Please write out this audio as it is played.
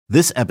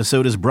This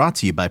episode is brought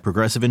to you by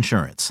Progressive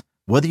Insurance.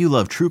 Whether you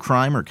love true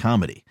crime or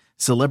comedy,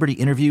 celebrity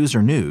interviews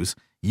or news,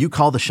 you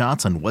call the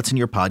shots on what's in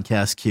your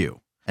podcast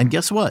queue. And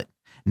guess what?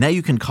 Now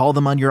you can call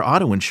them on your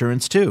auto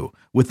insurance too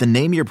with the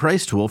Name Your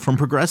Price tool from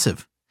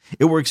Progressive.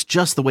 It works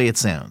just the way it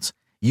sounds.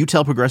 You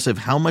tell Progressive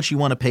how much you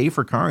want to pay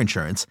for car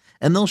insurance,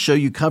 and they'll show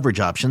you coverage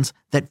options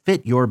that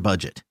fit your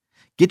budget.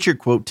 Get your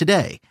quote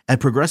today at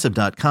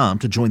Progressive.com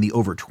to join the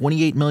over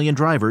 28 million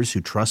drivers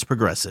who trust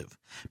Progressive.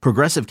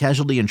 Progressive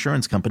Casualty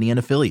Insurance Company and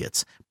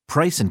Affiliates.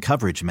 Price and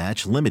coverage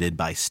match limited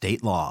by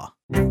state law.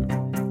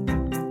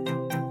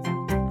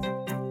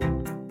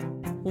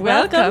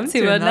 Welcome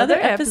to another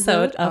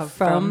episode of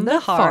From the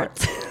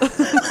Heart.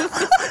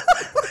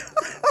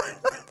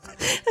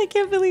 I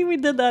can't believe we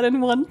did that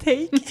in one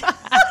take.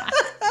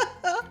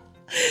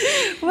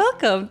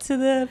 Welcome to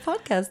the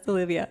podcast,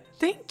 Olivia.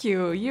 Thank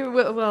you.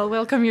 Well,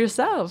 welcome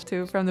yourself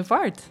to From the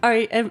Fart.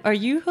 Are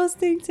you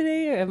hosting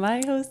today or am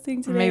I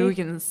hosting today? Maybe we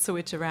can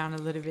switch around a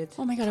little bit.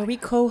 Oh my God, are we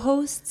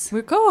co-hosts?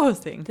 We're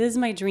co-hosting. This is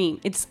my dream.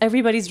 It's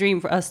everybody's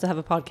dream for us to have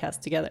a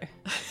podcast together.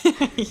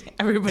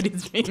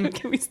 Everybody's dream.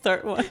 Can we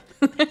start one?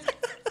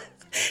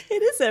 It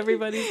is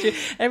everybody's dream.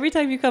 Every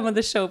time you come on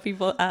the show,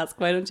 people ask,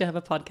 why don't you have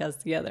a podcast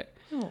together?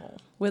 Oh.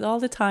 With all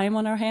the time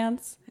on our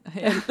hands?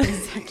 Yeah,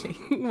 exactly.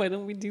 Why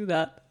don't we do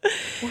that?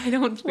 Why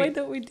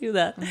don't we do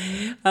that?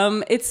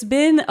 Mm-hmm. It's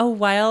been a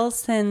while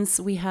since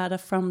we had a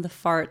From the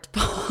Fart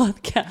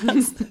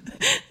podcast.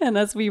 And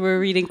as we were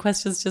reading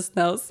questions just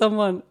now,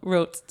 someone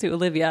wrote to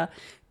Olivia,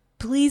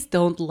 please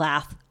don't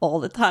laugh all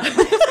the time.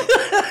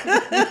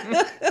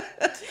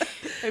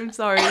 I'm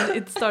sorry.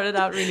 It started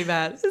out really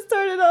bad.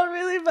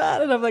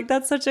 And I'm like,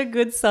 that's such a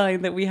good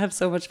sign that we have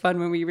so much fun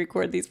when we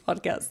record these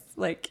podcasts.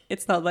 Like,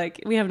 it's not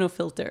like we have no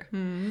filter.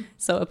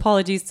 So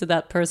apologies to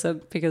that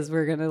person because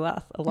we're going to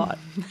laugh a lot.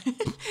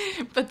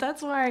 But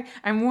that's why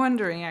I'm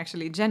wondering,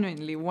 actually,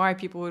 genuinely, why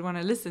people would want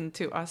to listen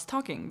to us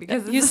talking.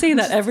 Because you say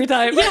that every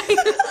time.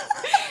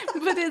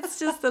 But it's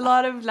just a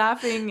lot of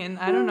laughing, and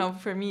I don't know,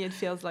 for me it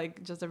feels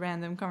like just a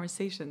random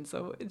conversation,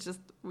 so it's just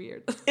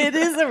weird. It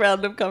is a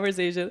random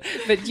conversation,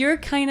 but you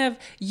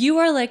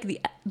are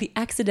like the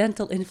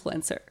accidental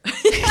influencer.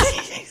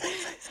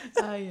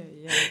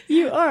 Yeah.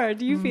 You are.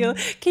 Do you feel,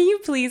 can you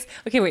please,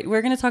 okay, wait,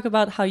 we're going to talk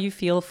about how you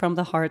feel from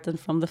the heart and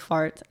from the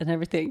fart and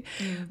everything,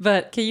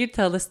 but can you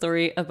tell the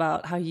story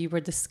about how you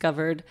were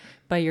discovered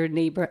by your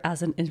neighbor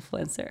as an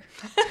influencer?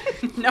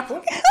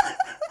 No.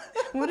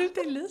 What if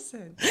they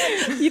listen?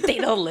 They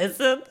don't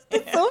listen.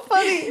 It's so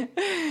funny.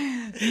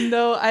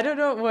 No, I don't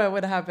know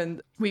what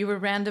happened. We were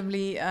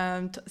randomly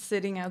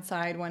sitting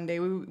outside one day.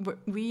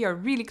 We are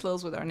really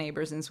close with our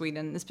neighbors in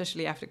Sweden,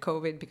 especially after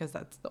COVID, because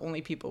that's the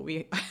only people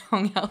we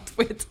hung out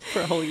with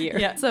for a whole year.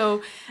 Yeah.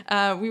 So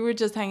we were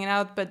just hanging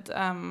out, but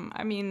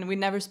I mean, we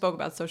never spoke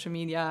about social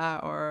media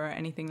or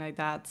anything like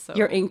that. So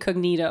you're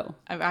incognito.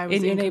 I was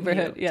in your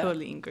neighborhood. Yeah.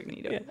 Totally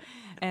incognito. Yeah.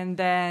 And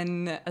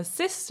then a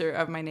sister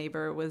of my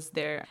neighbor was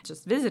there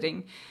just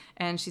visiting,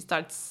 and she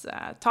starts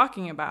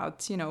talking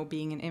about,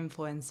 being an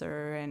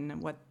influencer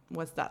and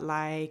what's that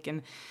like.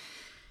 And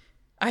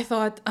I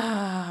thought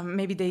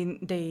maybe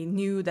they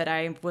knew that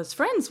I was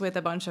friends with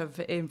a bunch of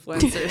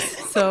influencers.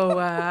 So,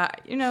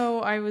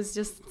 I was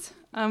just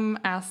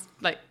asked,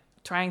 like,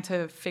 trying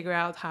to figure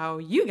out how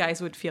you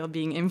guys would feel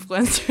being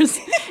influencers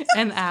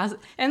and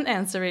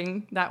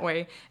answering that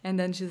way. And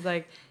then she's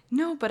like,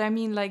 no, but I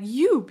mean, like,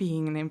 you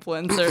being an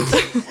influencer.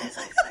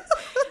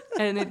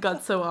 And it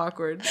got so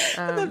awkward.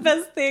 The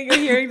best thing of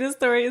hearing this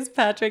story is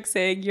Patrick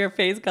saying your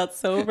face got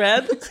so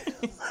red.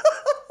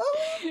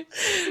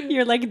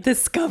 You're like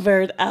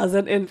discovered as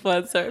an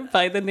influencer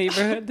by the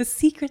neighborhood. The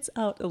secret's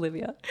out,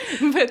 Olivia.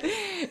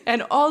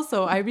 And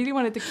also, I really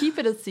wanted to keep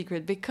it a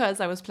secret because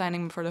I was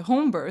planning for the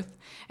home birth.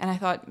 And I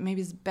thought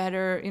maybe it's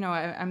better,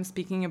 I'm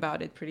speaking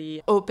about it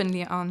pretty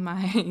openly on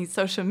my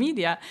social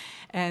media.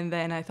 And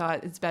then I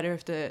thought it's better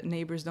if the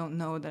neighbors don't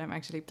know that I'm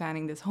actually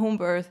planning this home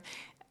birth,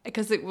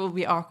 because it will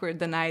be awkward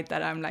the night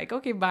that I'm like,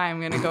 okay, bye,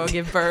 I'm going to go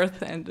give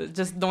birth and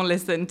just don't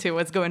listen to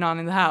what's going on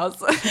in the house.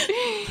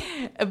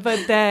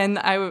 But then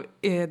the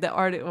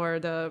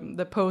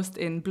post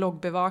in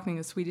Bloggbevakning,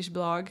 a Swedish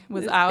blog,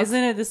 was out.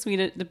 Isn't it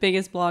the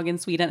biggest blog in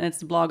Sweden? And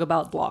it's a blog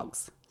about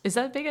blogs. Is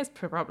that biggest?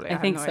 Probably. I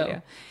think have so. no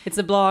idea. It's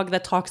a blog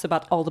that talks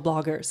about all the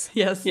bloggers.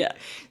 Yes. Yeah.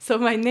 So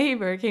my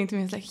neighbor came to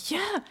me and was like,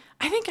 yeah,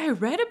 I think I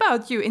read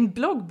about you in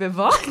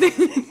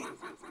Bloggbevakning.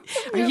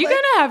 Are you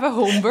going to have a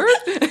home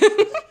birth?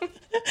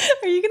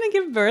 Are you going to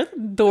give birth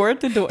door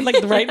to door,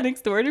 like right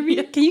next door to me?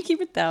 Yeah. Can you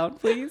keep it down,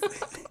 please?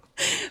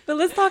 But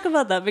let's talk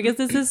about that, because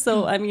this is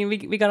so, I mean,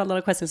 we got a lot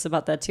of questions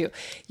about that too.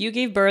 You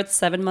gave birth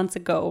 7 months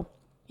ago.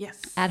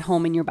 Yes. At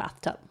home in your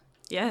bathtub.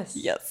 Yes.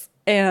 Yes.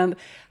 And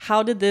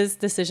how did this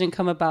decision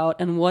come about,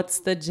 and what's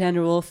the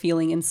general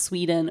feeling in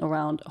Sweden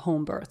around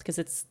home birth? Because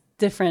it's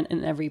different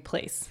in every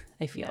place,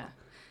 I feel. Yeah.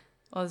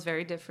 Well, it's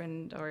very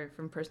different, or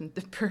from person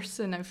to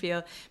person, I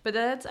feel. But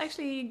that's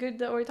actually good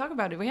that we talk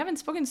about it. We haven't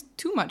spoken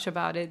too much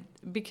about it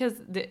because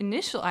the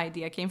initial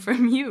idea came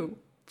from you,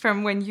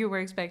 from when you were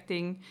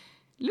expecting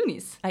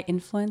loonies. I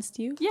influenced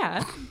you?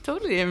 Yeah,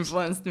 totally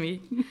influenced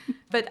me.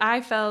 But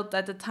I felt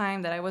at the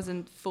time that I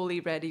wasn't fully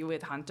ready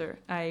with Hunter.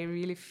 I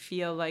really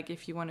feel like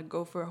if you want to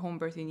go for a home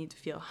birth, you need to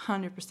feel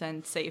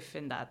 100% safe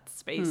in that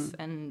space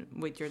and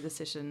with your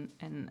decision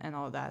and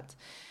all that.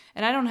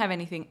 And I don't have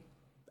anything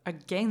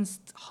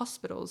against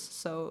hospitals,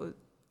 so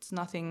it's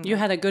nothing. You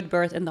had a good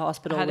birth in the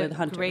hospital I had with a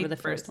Hunter, great with the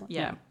first birth, one.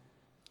 yeah.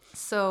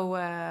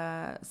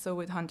 So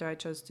with Hunter, I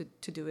chose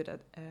to do it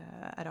at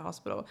a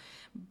hospital.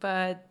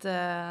 But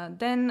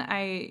then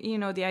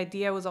the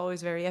idea was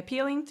always very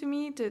appealing to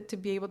me to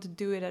be able to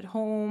do it at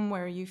home,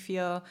 where you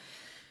feel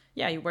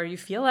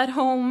at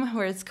home,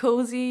 where it's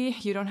cozy.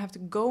 You don't have to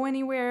go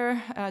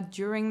anywhere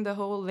during the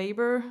whole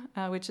labor,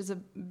 which is a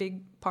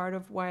big part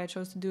of why I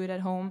chose to do it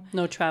at home.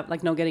 No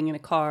no getting in a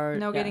car.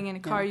 No getting in a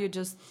car. You're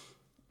just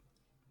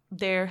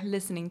there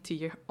listening to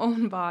your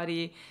own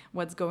body,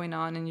 what's going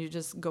on, and you're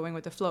just going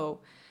with the flow.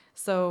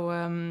 So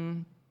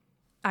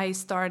I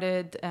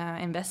started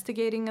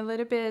investigating a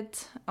little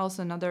bit.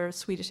 Also another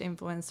Swedish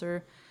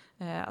influencer,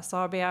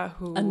 Asabia,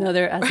 who...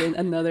 Another, as in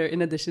another,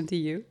 in addition to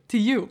you. To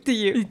you.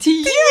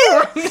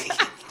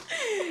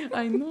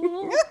 I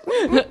know.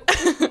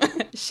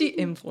 She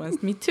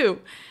influenced me too.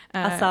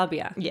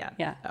 Asabia.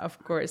 Yeah,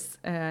 of course.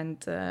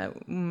 And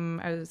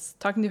I was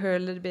talking to her a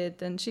little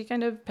bit, and she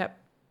kind of pep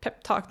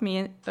talked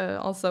me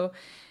also.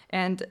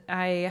 And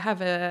I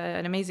have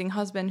an amazing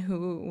husband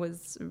who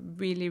was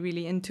really,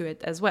 really into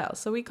it as well.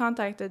 So we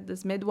contacted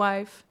this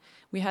midwife.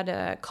 We had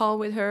a call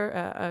with her,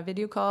 a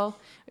video call,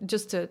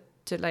 just to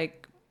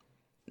like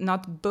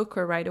not book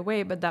her right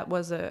away, but that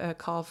was a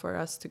call for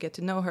us to get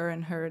to know her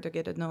and her to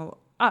get to know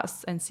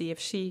us and see if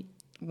she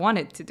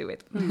wanted to do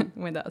it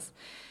with us.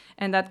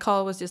 And that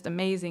call was just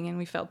amazing, and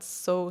we felt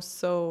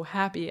so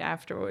happy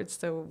afterwards.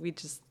 So we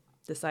just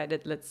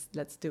decided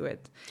let's do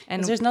it.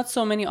 And there's not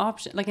so many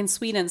options. Like in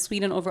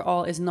Sweden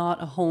overall is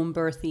not a home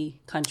birthy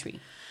country.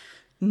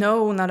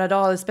 No, not at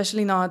all,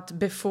 especially not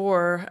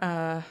before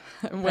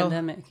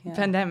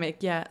pandemic.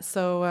 Yeah.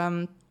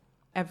 So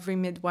every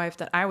midwife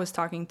that I was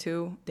talking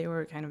to, they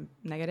were kind of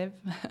negative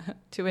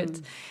to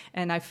it.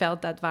 And I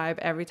felt that vibe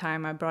every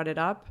time I brought it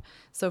up.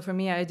 So for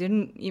me, I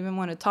didn't even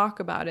want to talk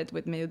about it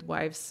with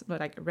midwives,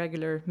 like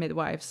regular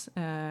midwives,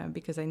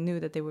 because I knew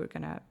that they were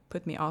going to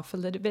put me off a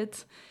little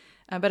bit.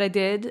 But I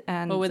did.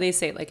 And what would they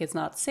say? Like it's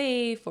not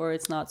safe or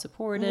it's not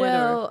supported?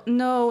 Well,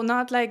 no,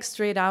 not like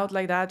straight out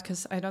like that,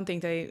 because I don't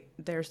think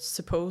they're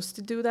supposed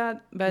to do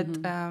that. But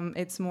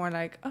it's more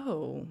like,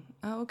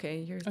 okay,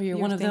 you're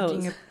one of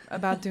thinking those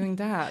about doing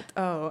that.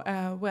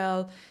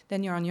 Well,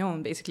 then you're on your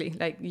own, basically.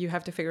 Like you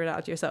have to figure it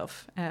out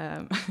yourself.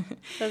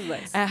 That's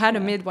nice. I had a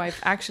midwife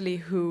actually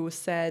who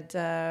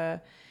said.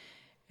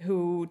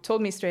 Who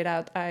told me straight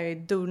out,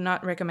 I do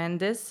not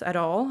recommend this at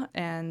all.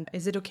 And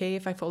is it okay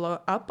if I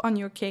follow up on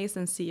your case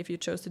and see if you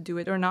chose to do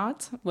it or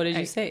not? What did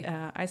you say?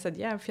 I said,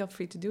 yeah, feel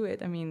free to do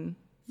it. I mean...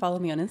 Follow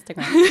me on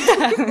Instagram.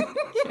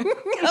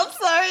 I'm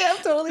sorry, I'm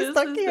totally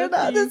stuck here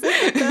now.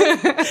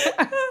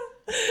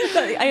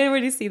 I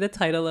already see the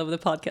title of the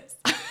podcast.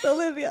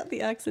 Olivia,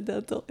 the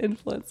accidental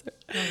influencer.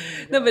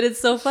 No, but it's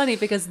so funny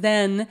because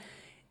then...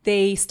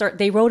 They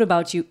wrote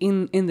about you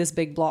in this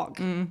big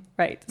blog,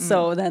 right?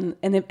 So then,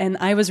 and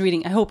I was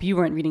reading, I hope you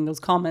weren't reading those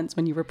comments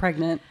when you were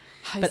pregnant,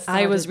 but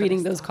I was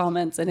reading those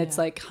comments, and it's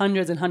like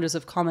hundreds and hundreds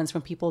of comments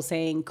from people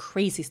saying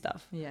crazy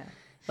stuff. Yeah.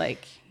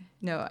 Like...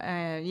 No,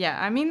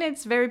 I mean,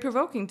 it's very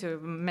provoking to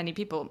many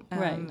people.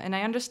 Right. And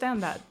I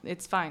understand that.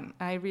 It's fine.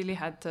 I really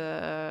had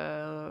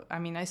to,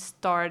 I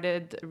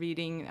started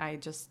reading, I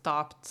just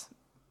stopped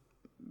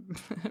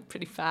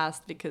pretty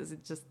fast because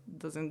it just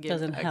doesn't give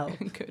help.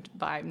 A good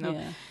vibe. No,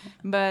 yeah.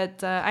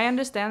 But I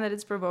understand that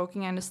it's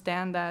provoking. I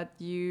understand that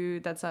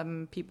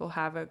some people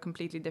have a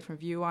completely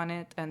different view on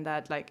it, and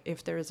that like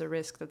if there is a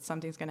risk that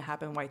something's going to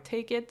happen, why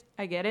take it?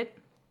 I get it.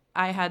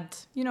 I had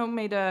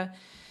made a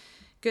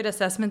good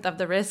assessment of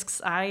the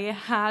risks I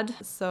had,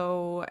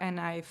 and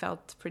I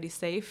felt pretty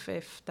safe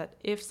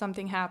if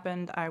something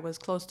happened, I was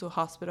close to a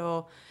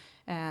hospital,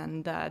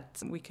 and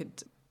that we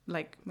could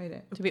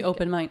to be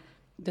open mind.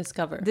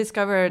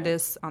 Discover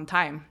this on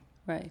time.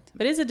 Right.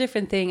 But it's a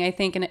different thing, I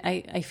think. And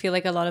I feel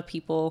like a lot of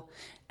people,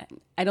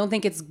 I don't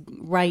think it's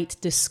right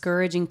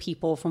discouraging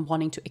people from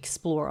wanting to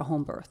explore a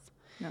home birth.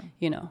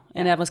 No.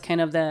 And that was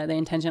kind of the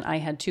intention I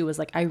had too, was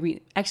like,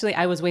 actually,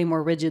 I was way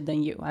more rigid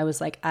than you. I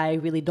was like, I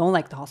really don't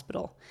like the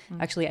hospital.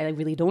 Actually, I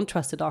really don't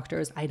trust the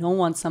doctors. I don't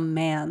want some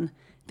man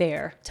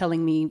there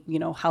telling me,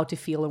 how to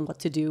feel and what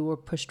to do or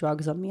push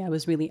drugs on me. I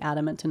was really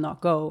adamant to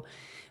not go.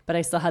 But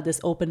I still had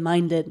this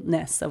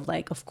open-mindedness of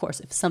like, of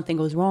course, if something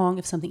goes wrong,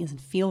 if something doesn't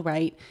feel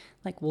right,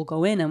 like we'll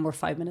go in and we're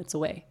 5 minutes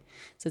away.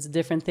 So it's a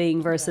different thing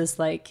versus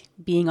like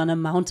being on a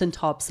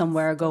mountaintop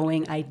somewhere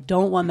going, I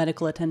don't want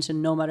medical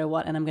attention no matter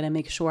what, and I'm going to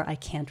make sure I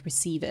can't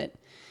receive it.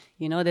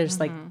 There's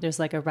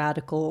like a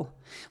radical,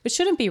 which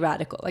shouldn't be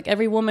radical. Like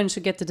every woman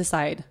should get to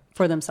decide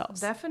for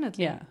themselves.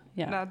 Definitely.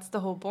 Yeah. That's the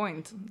whole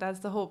point. That's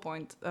the whole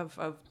point of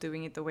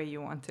doing it the way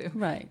you want to.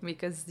 Right.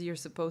 Because you're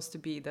supposed to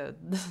be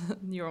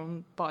your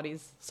own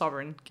body's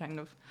sovereign, kind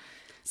of.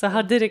 So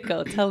how did it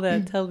go? Tell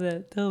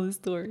the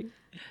story.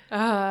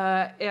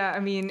 Yeah, I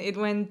mean, it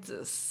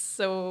went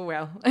so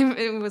well.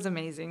 It was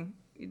amazing.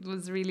 It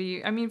was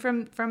really, I mean,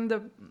 from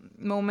the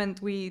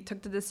moment we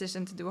took the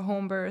decision to do a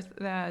home birth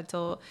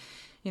till,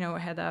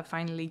 Hedda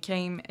finally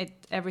came,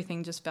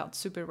 everything just felt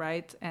super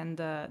right, and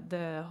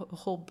the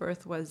whole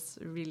birth was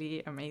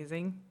really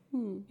amazing.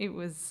 It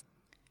was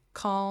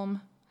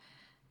calm.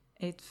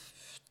 It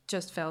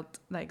just felt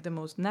like the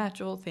most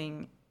natural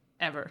thing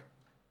ever.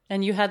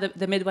 And you had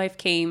the midwife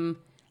came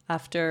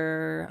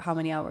after how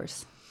many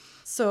hours?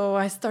 So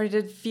I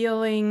started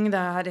feeling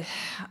that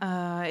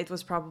it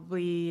was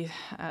probably,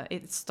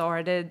 it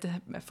started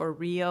for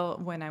real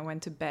when I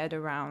went to bed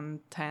around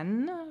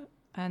 10.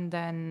 And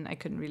then I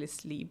couldn't really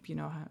sleep,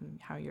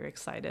 how you're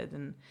excited.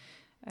 And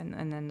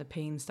then the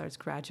pain starts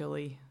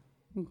gradually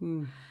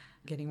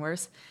getting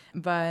worse.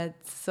 But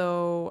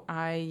so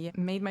I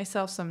made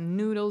myself some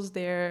noodles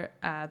there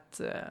at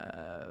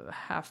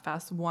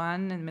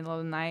 1:30 in the middle of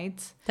the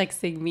night.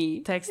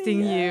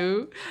 Texting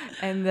you.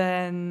 And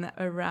then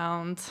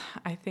around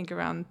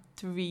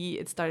 3,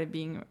 it started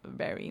being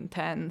very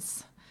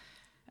intense.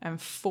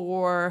 And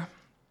 4,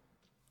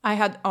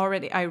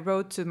 I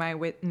wrote to my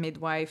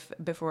midwife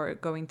before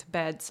going to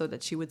bed so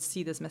that she would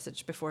see this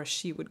message before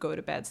she would go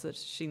to bed, so that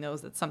she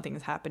knows that something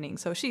is happening.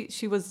 So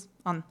she was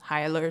on high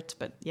alert,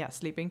 but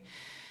sleeping.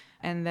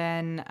 And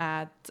then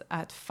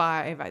at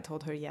 5, I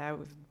told her, I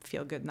would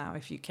feel good now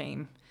if you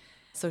came.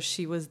 So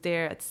she was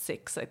there at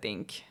 6, I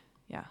think.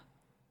 Yeah.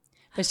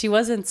 But she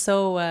wasn't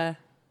so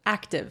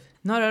active.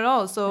 Not at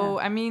all. So,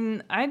 I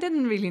mean, I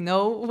didn't really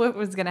know what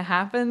was going to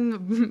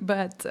happen,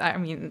 but I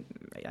mean,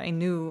 I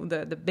knew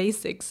the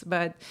basics,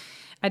 but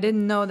I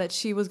didn't know that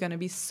she was going to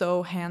be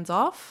so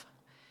hands-off,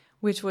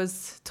 which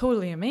was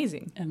totally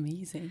amazing.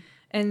 Amazing.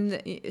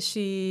 And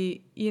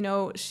she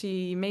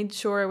made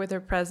sure with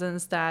her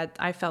presence that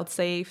I felt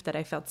safe, that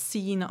I felt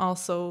seen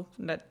also,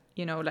 that,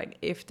 like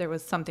if there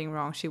was something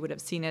wrong, she would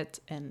have seen it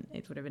and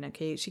it would have been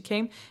okay. She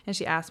came and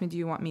she asked me, do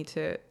you want me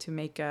to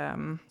make,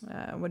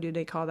 what do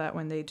they call that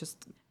when they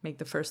just make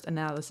the first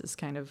analysis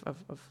kind of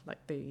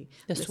like the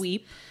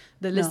sweep?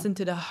 Listen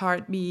to the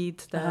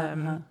heartbeat,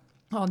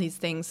 all these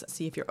things,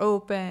 see if you're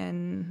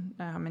open,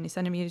 how many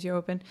centimeters you're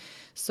open.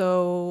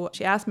 So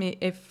she asked me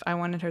if I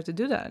wanted her to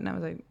do that. And I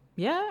was like,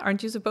 yeah,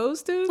 aren't you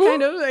supposed to?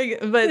 Kind of like,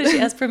 but she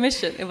asked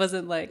permission. It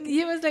wasn't like,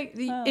 it was like,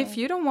 if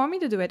you don't want me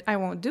to do it, I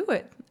won't do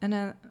it.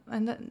 And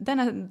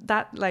then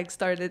that like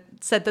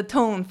set the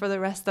tone for the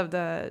rest of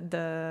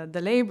the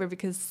labor,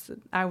 because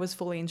I was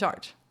fully in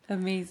charge.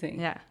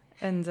 Amazing. Yeah.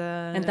 And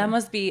that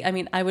must be, I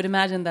mean, I would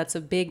imagine that's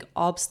a big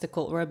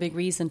obstacle or a big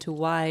reason to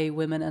why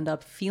women end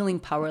up feeling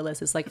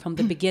powerless. It's like from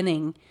the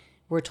beginning,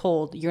 we're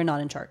told you're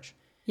not in charge.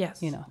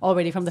 Yes.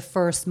 Already from the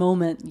first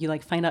moment you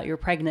like find out you're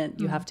pregnant,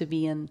 you have to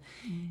be in,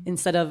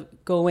 instead of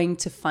going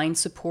to find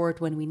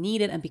support when we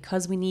need it. And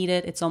because we need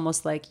it, it's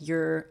almost like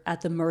you're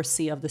at the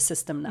mercy of the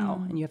system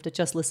now and you have to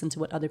just listen to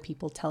what other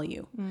people tell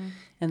you.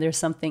 And there's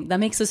something that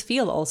makes us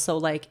feel also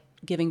like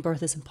giving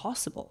birth is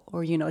impossible,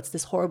 or, it's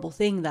this horrible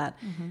thing, that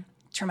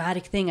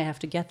traumatic thing I have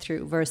to get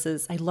through,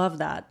 versus I love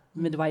that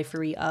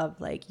midwifery of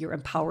like, you're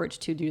empowered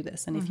to do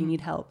this. And if you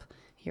need help,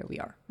 here we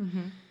are.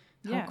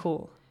 How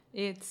cool.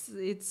 It's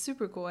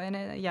super cool, and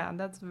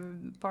that's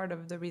part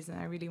of the reason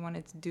I really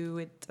wanted to do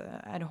it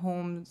at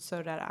home,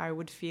 so that I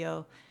would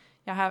feel,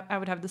 I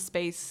would have the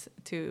space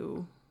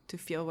to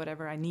feel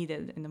whatever I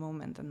needed in the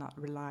moment and not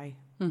rely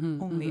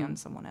only on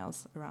someone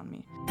else around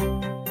me.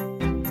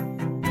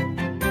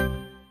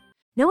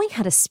 Knowing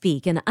how to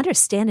speak and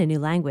understand a new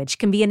language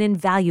can be an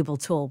invaluable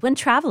tool when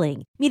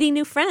traveling, meeting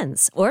new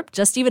friends, or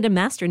just even to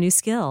master a new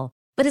skill.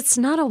 But it's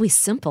not always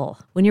simple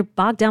when you're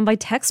bogged down by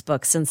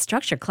textbooks and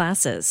structured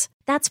classes.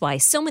 That's why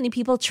so many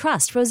people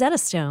trust Rosetta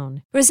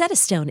Stone. Rosetta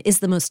Stone is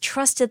the most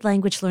trusted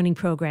language learning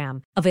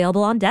program,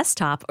 available on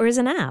desktop or as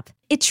an app.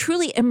 It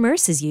truly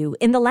immerses you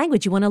in the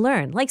language you want to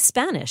learn, like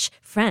Spanish,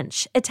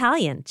 French,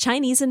 Italian,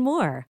 Chinese, and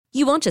more.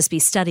 You won't just be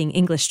studying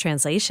English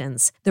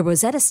translations. The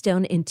Rosetta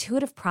Stone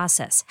intuitive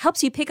process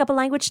helps you pick up a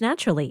language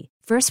naturally,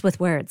 first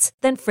with words,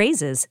 then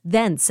phrases,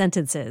 then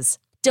sentences.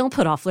 Don't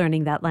put off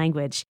learning that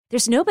language.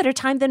 There's no better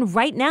time than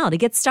right now to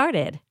get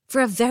started.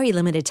 For a very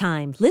limited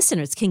time,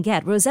 listeners can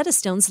get Rosetta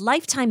Stone's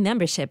lifetime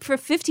membership for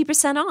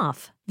 50%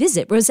 off.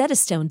 Visit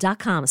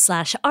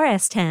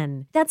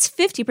rosettastone.com/rs10. That's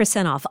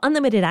 50% off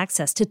unlimited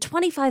access to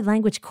 25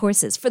 language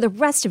courses for the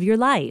rest of your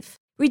life.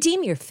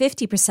 Redeem your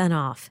 50%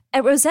 off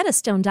at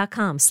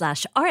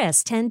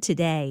rosettastone.com/rs10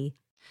 today.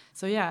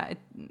 So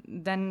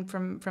then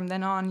from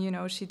then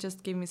on, she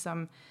just gave me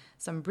some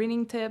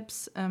breathing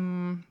tips.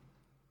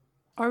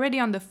 Already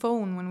on the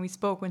phone when we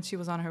spoke, when she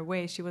was on her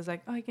way, she was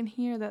like, I can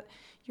hear that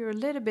you're a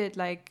little bit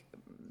like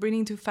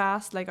breathing too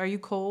fast. Like, are you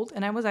cold?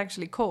 And I was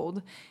actually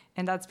cold.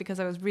 And that's because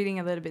I was breathing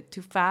a little bit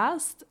too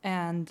fast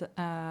and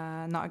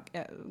not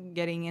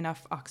getting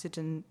enough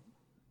oxygen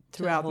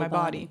throughout my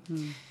body.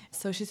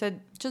 So she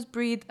said, just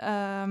breathe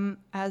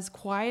as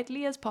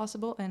quietly as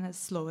possible and as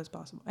slow as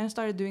possible. And I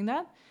started doing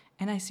that.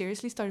 And I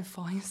seriously started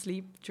falling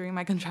asleep during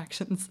my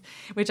contractions,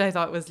 which I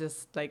thought was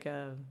just like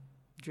a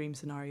dream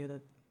scenario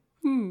that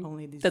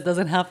only these... That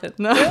doesn't happen.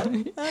 No.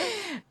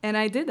 And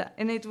I did that.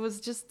 And it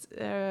was just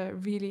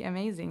really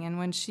amazing. And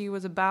when she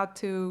was about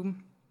to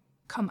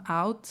come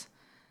out,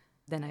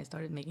 then I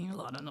started making a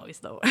lot of noise,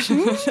 though.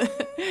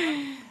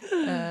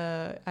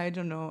 I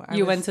don't know.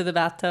 You went to the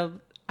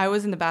bathtub? I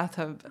was in the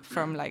bathtub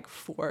from like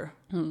 4.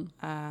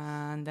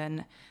 And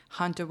then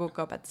Hunter woke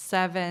up at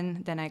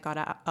 7. Then I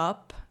got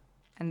up.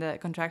 And the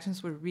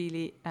contractions were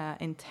really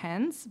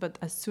intense. But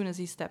as soon as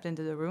he stepped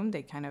into the room,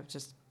 they kind of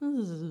just...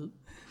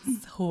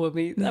 So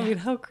amazing. I mean,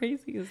 how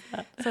crazy is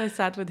that? So I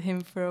sat with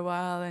him for a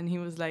while, and he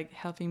was like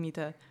helping me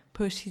to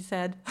push, he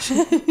said.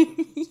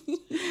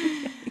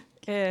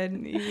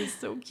 And he was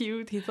so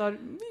cute. He thought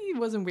it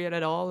wasn't weird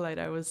at all. Like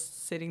I was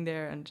sitting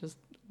there and just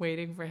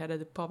waiting for Hedda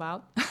to pop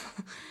out.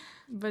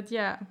 But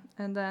yeah,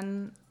 and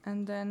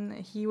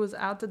then he was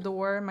out the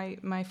door.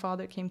 My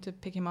father came to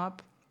pick him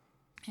up,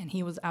 and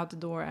he was out the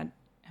door at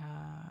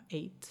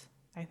 8,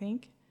 I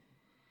think.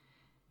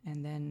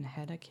 And then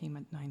Hedda came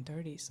at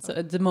 9:30. So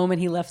at the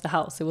moment he left the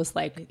house, it was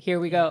like, here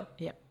we go.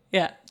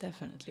 Yeah,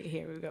 definitely.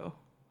 Here we go.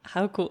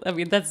 How cool. I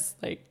mean, that's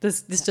like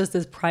this just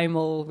this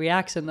primal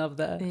reaction of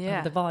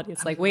the body.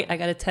 It's like, wait, I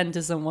got to tend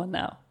to someone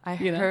now. I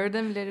heard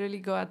them literally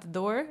go out the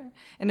door.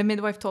 And the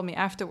midwife told me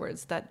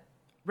afterwards that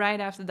right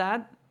after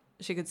that,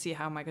 she could see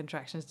how my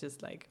contractions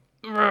just like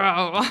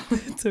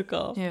took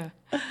off. Yeah.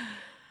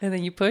 And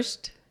then you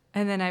pushed?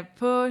 And then I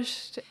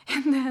pushed.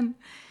 And then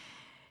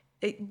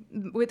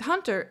with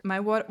Hunter,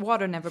 my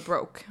water never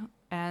broke.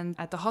 And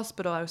at the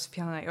hospital, I was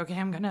feeling like, okay,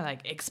 I'm gonna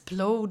like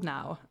explode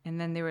now. And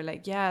then they were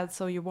like, yeah,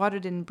 so your water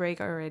didn't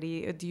break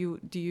already. Do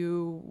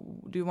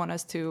you want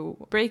us to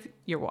break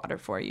your water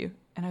for you?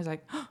 And I was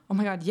like, oh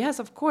my God, yes,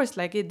 of course.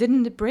 Like it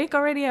didn't break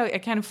already. I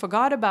kind of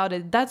forgot about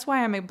it. That's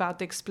why I'm about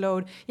to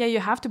explode. Yeah, you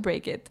have to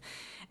break it.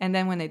 And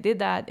then when they did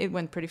that, it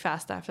went pretty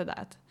fast after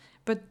that.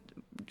 But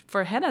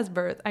for Hedda's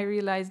birth, I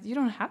realized you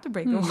don't have to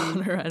break the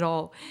water at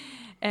all.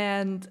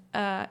 And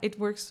it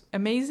works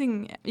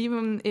amazing,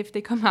 even if they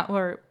come out,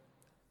 or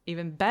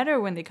even better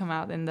when they come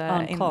out in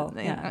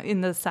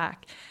the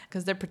sack,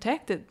 because they're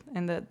protected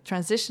and the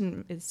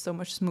transition is so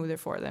much smoother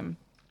for them.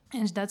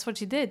 And that's what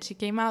she did. She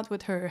came out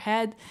with her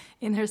head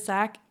in her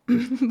sack.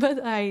 But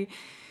I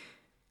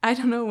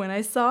don't know, when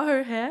I saw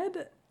her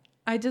head,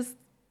 I just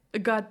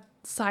got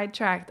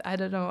sidetracked. I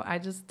don't know. I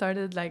just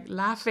started like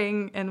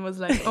laughing and was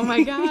like, oh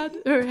my God,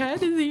 her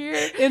head is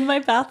here in my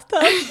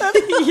bathtub.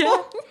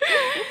 Yeah.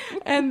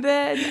 And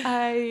then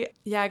I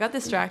got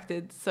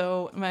distracted.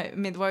 So my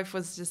midwife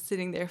was just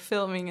sitting there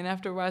filming, and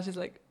after a while she's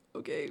like,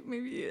 okay,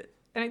 maybe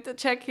I need to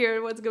check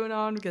here what's going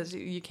on, because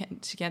she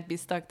can't be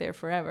stuck there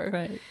forever.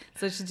 Right.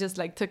 So she just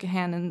like took a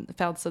hand and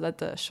felt so that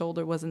the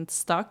shoulder wasn't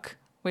stuck,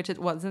 which it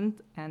wasn't.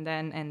 And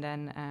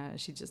then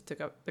she just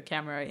took up the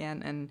camera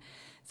again and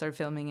started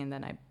filming, and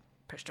then I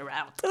pushed her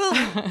out.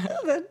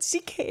 And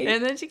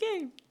then she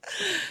came.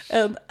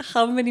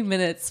 How many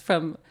minutes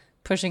from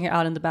pushing her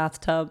out in the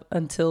bathtub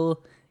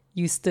until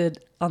you stood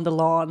on the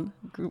lawn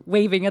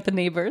waving at the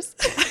neighbors?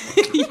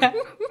 Yeah.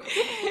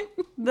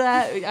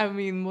 That, I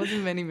mean,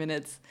 wasn't many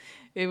minutes.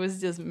 It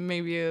was just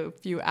maybe a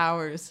few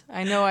hours.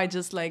 I know I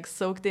just like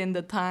soaked in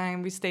the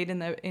time. We stayed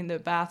in the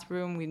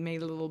bathroom. We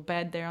made a little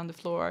bed there on the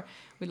floor.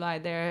 We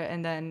lied there,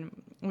 and then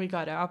we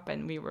got up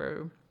and we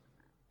were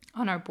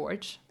on our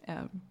porch.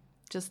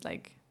 Just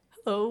like,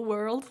 hello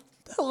world.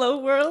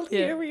 Yeah.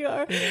 Here we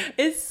are. Yeah.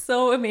 It's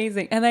so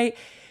amazing. And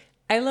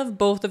I love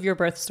both of your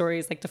birth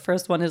stories. Like the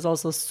first one is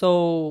also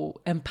so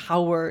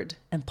empowered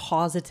and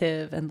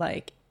positive, and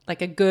like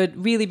a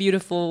good, really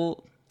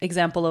beautiful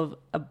example of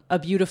a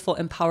beautiful,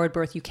 empowered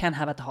birth you can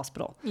have at the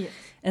hospital. Yes.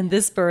 And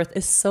this birth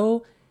is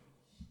so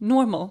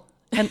normal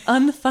and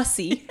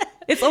unfussy.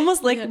 It's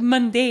almost like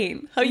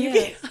mundane how you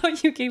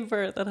gave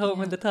birth at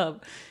home in the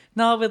tub.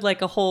 Not with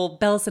like a whole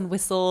bells and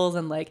whistles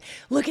and like,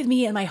 look at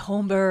me and my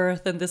home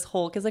birth and this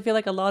whole, because I feel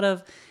like a lot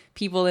of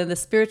people in the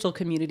spiritual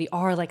community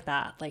are like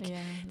that. Like,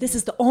 this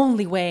is the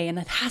only way, and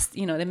it has to,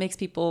 it makes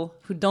people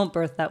who don't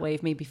birth that way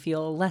maybe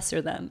feel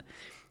lesser than.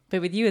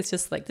 But with you, it's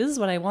just like, this is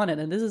what I wanted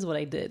and this is what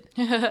I did.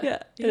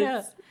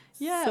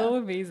 Yeah. So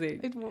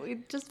amazing.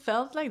 It just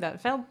felt like that.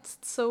 It felt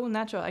so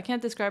natural. I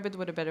can't describe it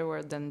with a better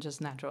word than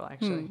just natural,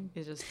 actually.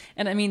 It just...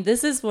 And I mean,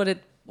 this is what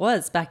it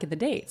was back in the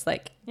day. It's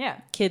like,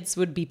 kids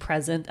would be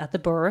present at the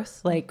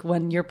birth. Like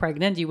when you're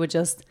pregnant, you would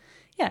just,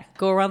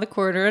 go around the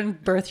corridor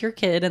and birth your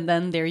kid. And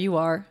then there you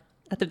are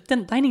at the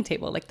dining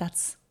table. Like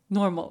that's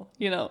normal,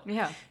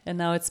 Yeah. And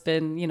now it's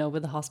been,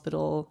 with the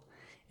hospital,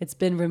 it's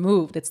been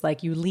removed. It's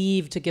like you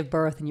leave to give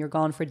birth and you're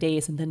gone for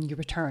days and then you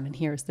return and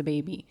here's the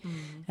baby.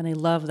 And I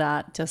love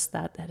that, just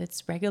that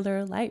it's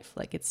regular life.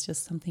 Like it's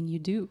just something you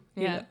do.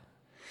 Yeah.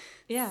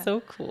 Yeah. So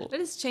cool. But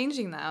it's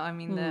changing now. I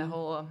mean, the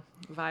whole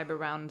vibe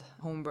around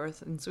home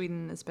birth in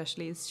Sweden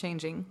especially is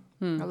changing.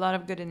 A lot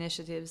of good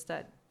initiatives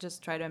that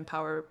just try to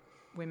empower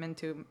women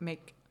to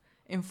make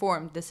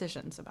informed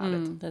decisions about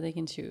it. That they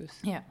can choose.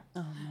 Yeah.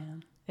 Oh,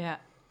 man. Yeah.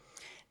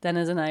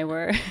 Dennis and I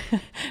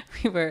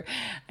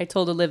I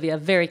told Olivia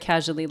very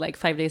casually, like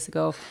 5 days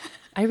ago,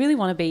 I really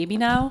want a baby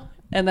now.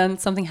 and then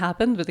something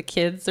happened with the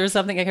kids or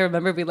something. I can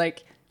remember we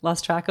like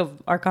lost track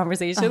of our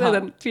conversation, and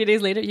then 3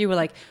 days later you were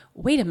like,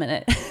 wait a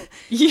minute,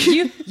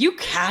 you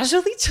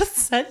casually just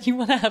said you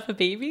want to have a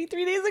baby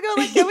 3 days ago,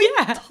 like can we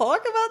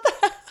talk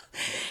about that?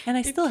 And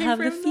I still have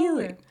the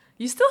feeling.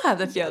 You still have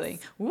the feeling.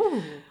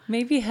 Ooh.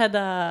 Maybe has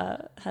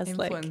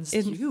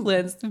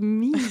influenced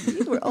me.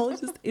 We're all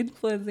just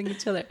influencing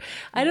each other.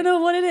 I don't know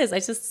what it is. I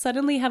just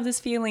suddenly have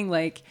this feeling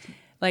like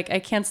I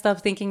can't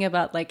stop thinking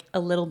about like a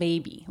little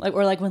baby, like,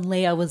 or like when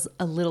Leia was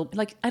a little,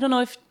 like, I don't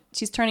know if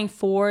she's turning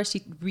 4.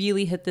 She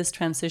really hit this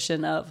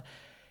transition of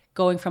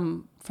going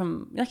from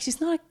like she's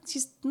not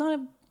a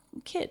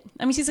kid.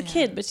 I mean, she's a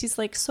kid, but she's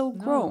like so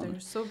grown. They're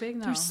so big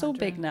now. They're so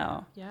big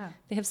now. Yeah,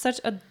 they have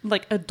such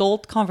like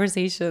adult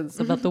conversations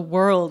about the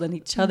world and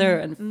each other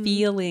and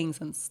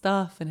feelings and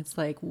stuff. And it's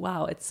like,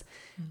 wow, it's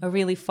a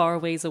really far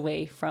ways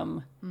away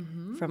from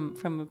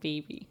a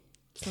baby.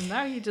 So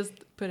now you just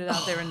put it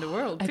out there in the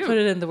world too. I put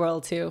it in the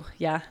world too,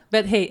 yeah.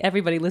 But hey,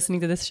 everybody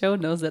listening to this show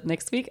knows that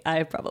next week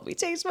I probably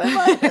changed my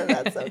mind, and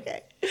that's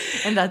okay.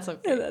 And that's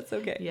okay. That's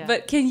okay. Yeah.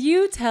 But can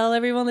you tell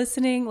everyone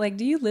listening, like,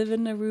 do you live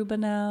in Aruba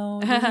now?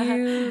 Do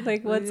you,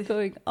 like, what's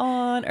going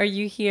on? Are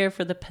you here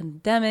for the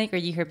pandemic? Are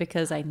you here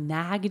because I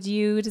nagged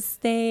you to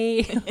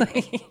stay?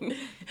 Like,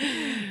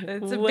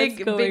 it's a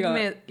big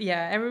myth.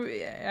 Yeah,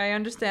 I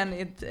understand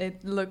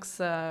it looks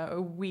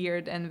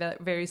weird and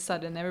very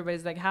sudden.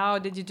 Everybody's like, how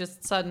did you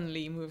just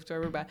suddenly move to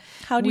Aruba?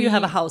 How do you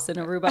have a house in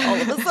Aruba all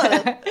of a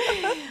sudden?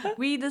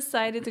 We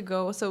decided to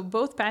go. So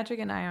both Patrick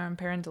and I are on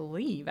parental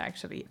leave,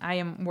 actually. I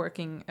am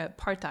working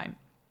part-time,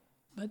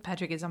 but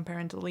Patrick is on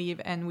parental leave.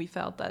 And we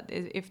felt that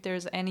if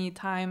there's any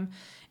time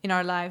in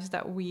our lives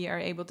that we are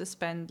able to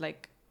spend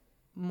like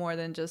more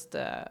than just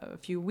a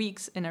few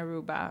weeks in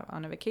Aruba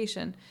on a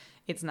vacation,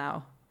 it's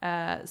now.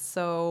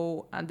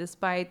 So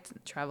despite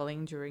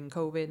traveling during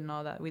COVID and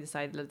all that, we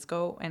decided let's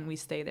go, and we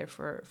stay there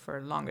for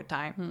a longer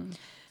time.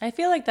 I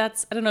feel like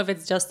that's, I don't know if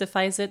it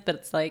justifies it, but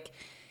it's like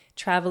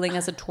traveling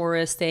as a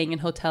tourist, staying in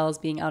hotels,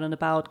 being out and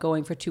about,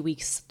 going for 2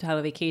 weeks to have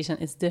a vacation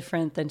is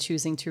different than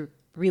choosing to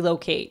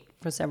relocate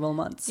for several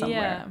months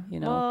somewhere, you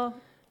know? Well,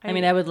 I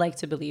mean, I would like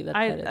to believe that.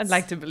 I'd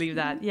like to believe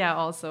that. Yeah,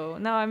 also.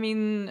 No, I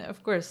mean,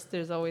 of course,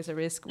 there's always a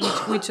risk.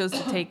 We chose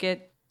to take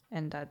it.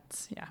 And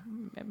that's,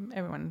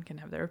 everyone can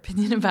have their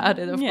opinion about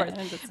it, of course.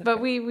 Okay. But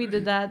we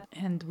did that,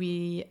 and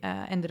we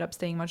ended up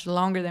staying much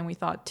longer than we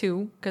thought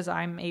too, because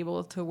I'm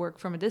able to work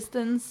from a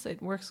distance. It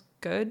works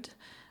good,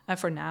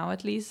 for now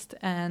at least.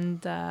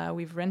 And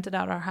we've rented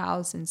out our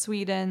house in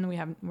Sweden.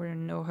 We're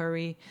in no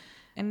hurry.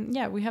 And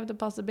we have the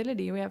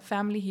possibility. We have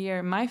family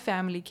here. My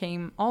family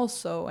came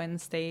also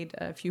and stayed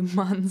a few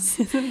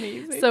months. It's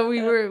amazing. So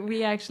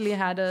we actually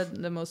had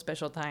the most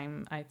special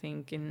time, I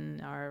think,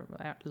 in our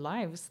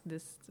lives.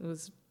 This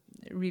was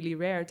really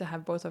rare to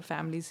have both our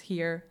families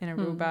here in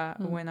Aruba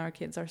when our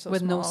kids are so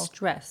with small. No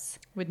stress.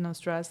 With no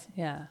stress.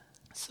 Yeah.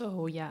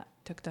 So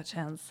took that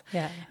chance.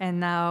 Yeah.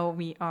 And now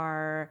we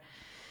are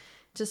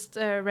just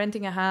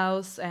renting a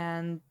house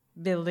and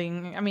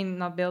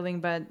not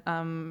building, but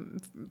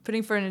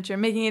putting furniture,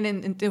 making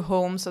it into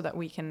homes so that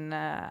we can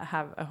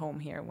have a home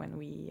here when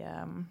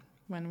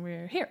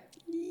we're here.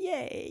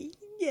 Yay.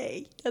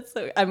 That's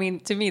so, I mean,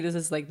 to me, this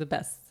is like the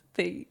best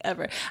thing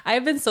ever.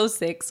 I've been so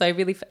sick, so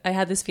I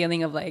had this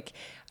feeling of like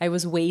I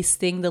was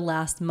wasting the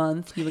last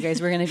month you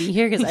guys were going to be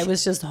here, because I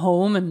was just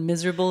home and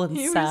miserable and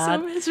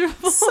sad. You were so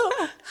miserable. So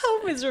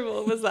how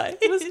miserable was I?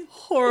 It was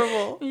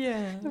horrible.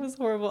 Yeah, it was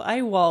horrible.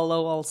 I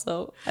wallow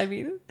also. I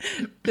mean,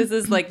 this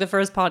is like the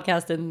first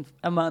podcast in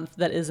a month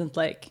that isn't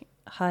like,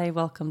 hi,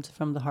 welcome to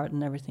From the Heart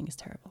and everything is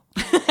terrible.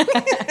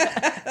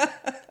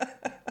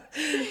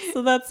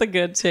 So that's a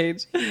good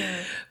change.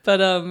 Yeah.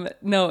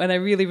 But no, and I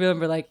really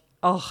remember like,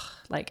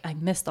 I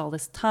missed all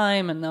this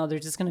time, and now they're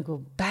just going to go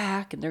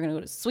back, and they're going to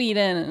go to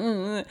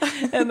Sweden.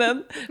 And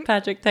then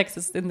Patrick texts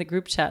us in the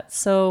group chat.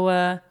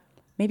 So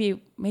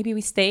maybe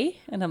we stay?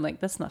 And I'm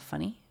like, that's not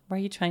funny. Why are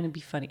you trying to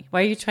be funny?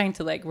 Why are you trying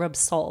to like rub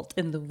salt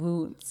in the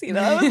wounds? You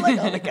know, I was like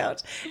on the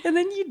couch. And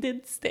then you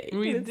did stay.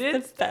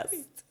 It's the best.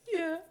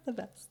 Yeah, the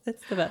best.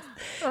 It's the best.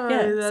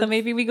 So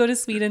maybe we go to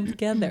Sweden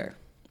together.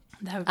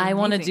 I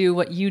want to do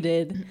what you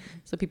did,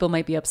 so people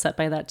might be upset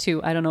by that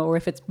too. I don't know, or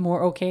if it's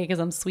more okay because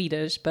I'm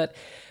Swedish, but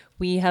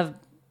we have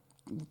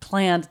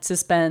planned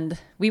to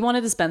we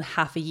wanted to spend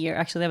half a year.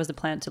 Actually, that was the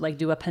plan, to like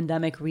do a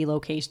pandemic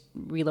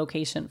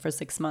relocation for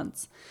 6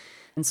 months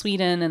in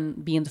Sweden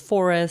and be in the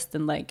forest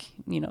and like,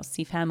 you know,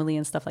 see family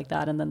and stuff like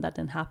that. And then that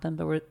didn't happen,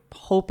 but we're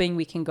hoping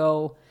we can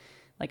go,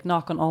 like,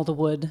 knock on all the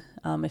wood,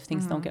 if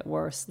things don't get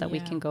worse, that we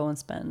can go and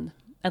spend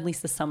at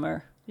least the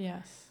summer.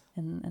 Yes.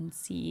 And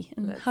see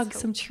and hug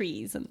some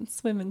trees and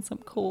swim in some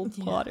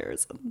cold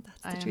waters. And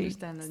that's the dream. I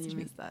understand that you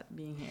miss that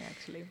being here,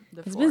 actually.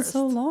 It's been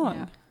so long.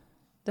 Yeah.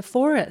 The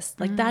forest,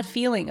 like that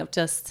feeling of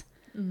just,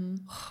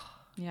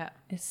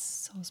 it's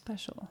so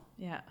special.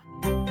 Yeah.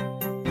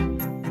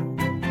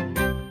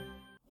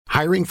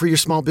 Hiring for your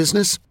small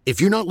business?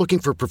 If you're not looking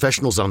for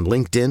professionals on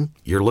LinkedIn,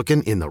 you're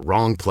looking in the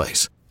wrong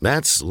place.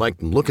 That's like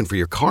looking for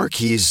your car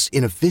keys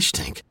in a fish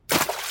tank.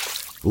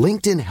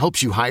 LinkedIn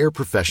helps you hire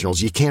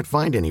professionals you can't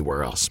find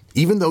anywhere else,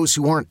 even those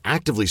who aren't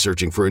actively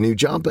searching for a new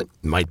job but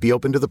might be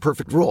open to the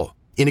perfect role.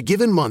 In a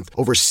given month,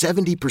 over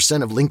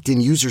 70% of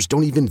LinkedIn users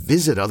don't even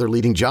visit other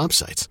leading job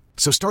sites.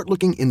 So start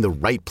looking in the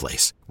right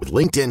place. With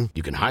LinkedIn,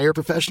 you can hire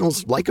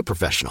professionals like a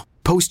professional.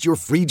 Post your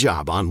free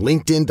job on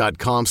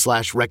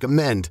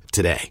linkedin.com/recommend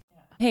today.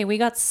 Hey, we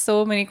got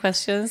so many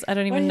questions. I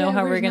don't even know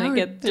how we're going to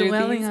get through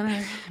dwelling these. on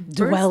our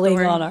Dwelling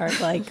birth on our,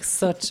 like,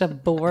 such a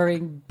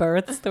boring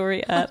birth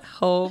story at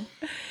home.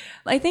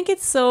 I think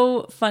it's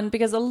so fun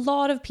because a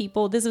lot of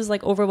people, this is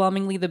like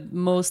overwhelmingly the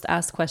most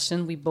asked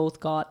question we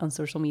both got on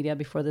social media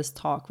before this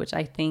talk, which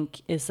I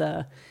think is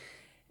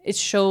it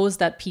shows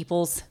that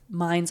people's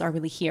minds are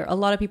really here. A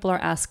lot of people were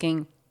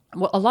asking,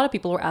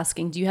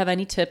 do you have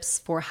any tips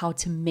for how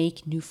to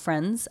make new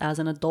friends as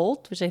an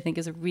adult? Which I think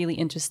is a really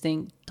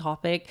interesting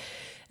topic.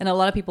 And a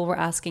lot of people were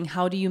asking,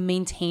 how do you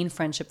maintain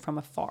friendship from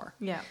afar?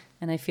 Yeah.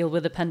 And I feel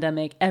with the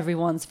pandemic,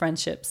 everyone's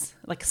friendships,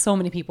 like so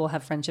many people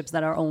have friendships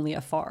that are only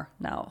afar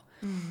now.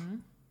 Mm-hmm.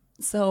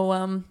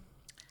 So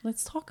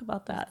let's talk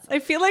about that. I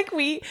feel like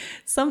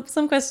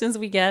some questions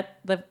we get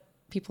that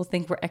people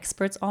think we're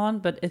experts on,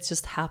 but it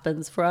just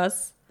happens for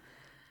us.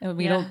 And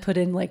we don't put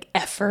in like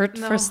effort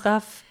for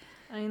stuff.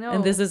 I know.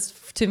 And this is,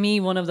 to me,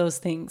 one of those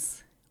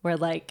things where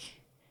like,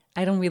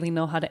 I don't really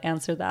know how to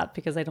answer that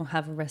because I don't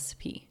have a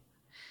recipe.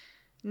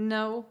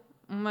 No,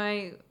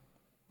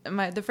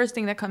 the first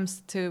thing that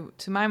comes to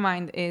my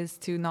mind is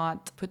to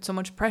not put so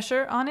much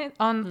pressure on it,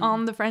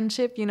 on the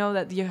friendship, you know,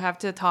 that you have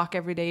to talk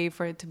every day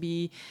for it to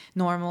be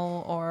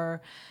normal.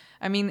 Or,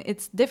 I mean,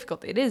 it's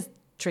difficult. It is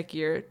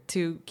trickier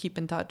to keep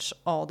in touch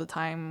all the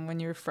time when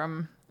you're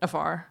from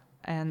afar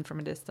and from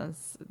a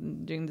distance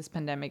during this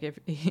pandemic,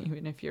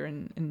 even if you're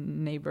a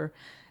neighbor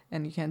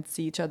and you can't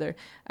see each other.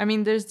 I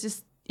mean, there's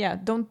just,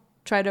 don't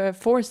try to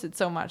force it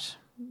so much.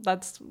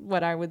 That's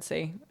what I would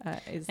say.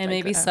 Is and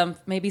like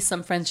maybe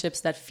some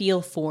friendships that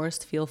feel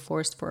forced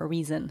for a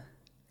reason.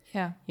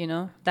 Yeah, you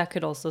know, that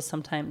could also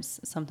sometimes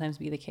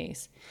be the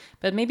case.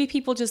 But maybe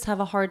people just have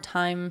a hard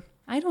time.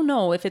 I don't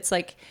know if it's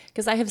like,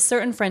 because I have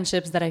certain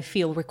friendships that I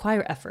feel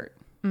require effort,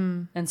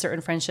 and certain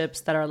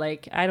friendships that are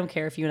like, I don't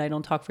care if you and I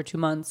don't talk for 2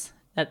 months.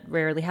 That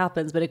rarely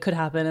happens, but it could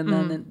happen, and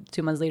then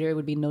 2 months later it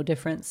would be no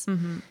difference.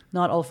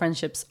 Not all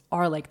friendships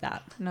are like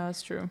that. No,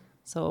 it's true.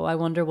 So I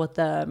wonder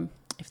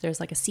if there's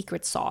like a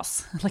secret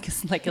sauce,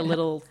 like a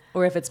little,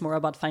 or if it's more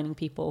about finding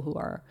people who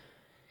are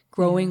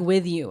growing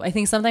with you. I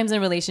think sometimes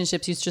in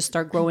relationships, you just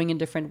start growing in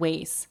different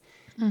ways,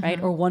 right?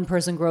 Or one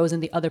person grows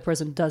and the other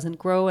person doesn't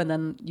grow. And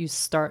then it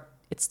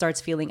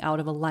starts feeling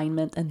out of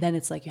alignment. And then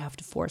it's like, you have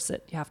to force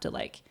it. You have to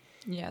like,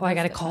 I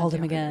got to call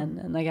them again.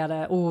 And we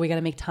got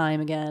to make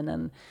time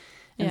again.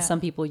 And some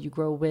people you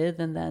grow with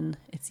and then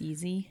it's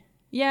easy.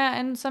 Yeah,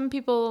 and some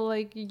people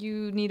like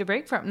you need a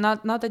break from.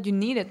 Not that you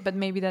need it, but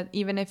maybe that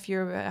even if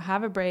you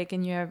have a break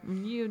and you have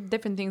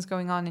different things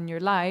going on in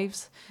your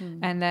lives,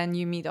 and then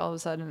you meet all of a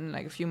sudden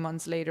like a few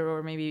months later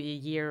or maybe a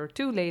year or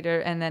two later,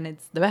 and then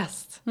it's the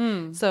best.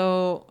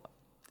 So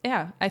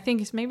yeah, I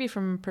think it's maybe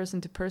from person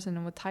to person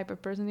and what type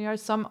of person you are.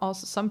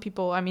 Some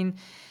people, I mean,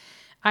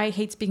 I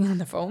hate speaking on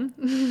the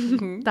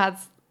phone.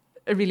 That's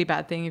a really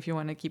bad thing if you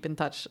want to keep in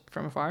touch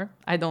from afar.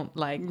 I don't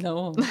like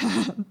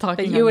talking.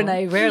 But you and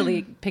I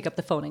rarely pick up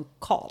the phone and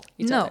call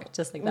each other,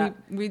 just like that.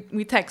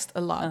 We text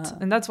a lot,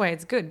 and that's why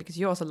it's good because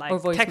you also like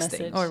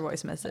texting or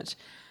voice message.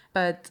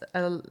 But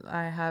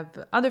I have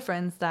other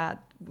friends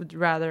that would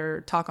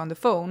rather talk on the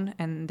phone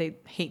and they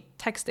hate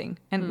texting,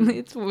 and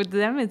it's with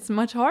them it's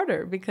much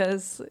harder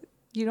because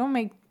you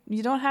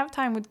don't have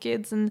time with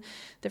kids and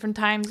different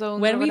time zones.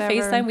 When we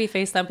FaceTime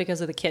because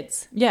of the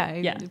kids. Yeah.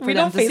 We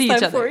don't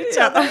FaceTime for each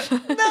other.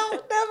 No,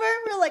 never.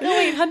 We're like, oh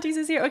wait, Hunties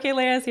is here. Okay,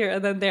 Leia's here.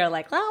 And then they're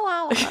like,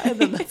 wow. And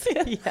then that's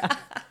it.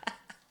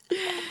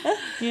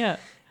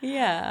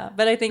 Yeah.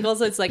 But I think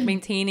also it's like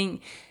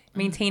maintaining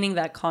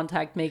that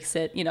contact makes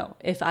it, you know,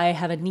 if I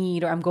have a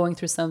need or I'm going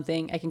through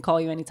something, I can call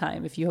you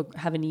anytime. If you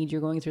have a need,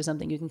 you're going through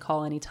something, you can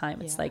call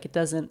anytime. It's like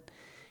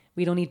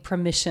we don't need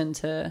permission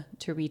to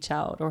reach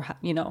out or,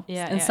 you know,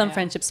 some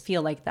friendships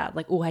feel like that.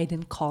 Like, oh, I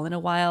didn't call in a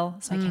while,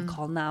 so I can't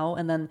call now.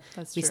 And then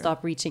we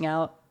stop reaching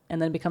out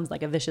and then it becomes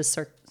like a vicious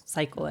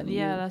cycle. And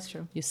that's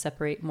true. You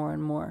separate more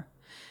and more.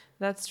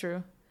 That's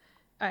true.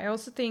 I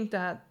also think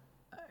that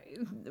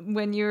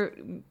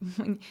with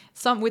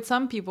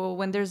some people,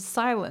 when there's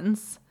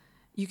silence,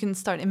 you can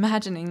start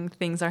imagining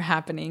things are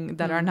happening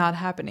that are not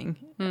happening.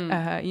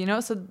 You know,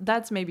 so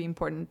that's maybe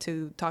important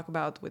to talk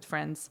about with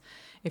friends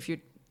if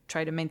you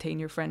try to maintain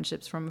your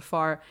friendships from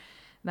afar,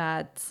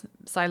 that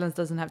silence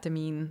doesn't have to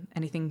mean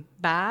anything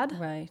bad.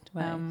 Right.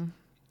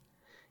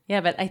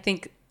 Yeah, but I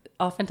think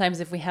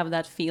oftentimes if we have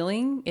that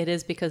feeling, it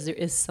is because there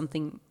is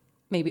something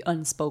maybe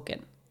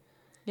unspoken.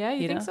 Yeah,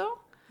 you think so?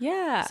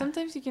 Yeah.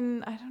 Sometimes you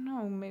can, I don't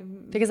know, maybe.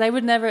 Because I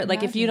would never,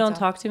 like, if you don't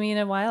talk to me in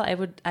a while,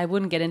 I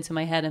wouldn't get into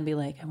my head and be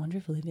like, I wonder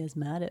if Olivia's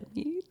mad at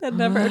me. That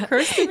never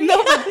occurs to me.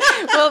 No,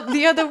 well,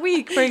 the other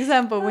week, for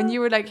example, when you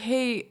were like,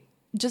 hey,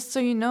 just so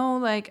you know,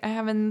 like, I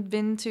haven't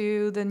been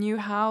to the new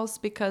house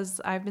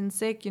because I've been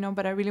sick, you know,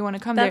 but I really want to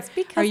come That's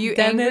there. because Are you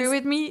Dennis angry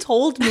with me?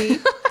 told me.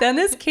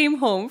 Dennis came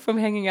home from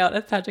hanging out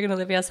at Patrick and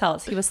Olivia's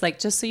house. He was like,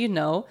 just so you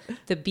know,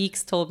 the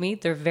Beaks told me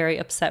they're very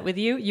upset with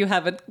you. You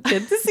haven't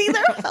been to see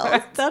their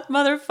house. That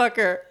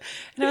motherfucker.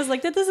 And I was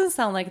like, that doesn't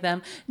sound like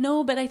them.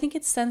 No, but I think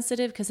it's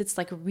sensitive because it's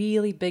like a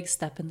really big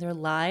step in their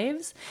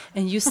lives.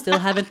 And you still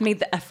haven't made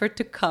the effort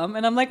to come.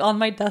 And I'm like on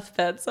my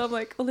deathbed. So I'm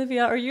like,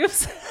 Olivia, are you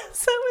upset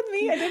with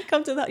me? I didn't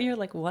come to that. And you're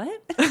like, what?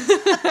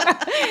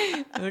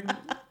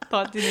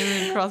 Thought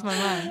didn't even cross my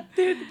mind.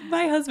 Dude,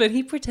 my husband,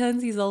 he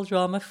pretends he's all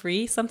drama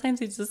free. Sometimes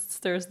he just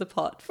stirs the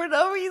pot for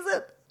no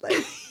reason.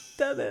 Like,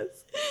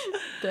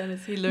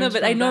 Dennis, he learns. No,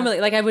 but I normally,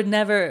 like, I would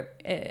never,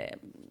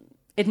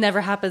 it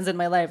never happens in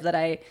my life that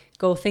I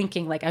go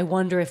thinking, like, I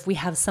wonder if we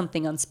have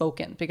something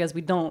unspoken, because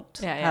we don't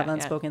have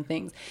unspoken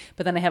things.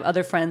 But then I have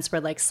other friends where,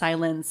 like,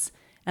 silence,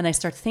 and I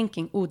start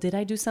thinking, oh, did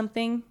I do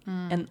something?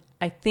 And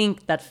I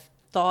think that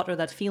thought or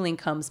that feeling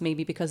comes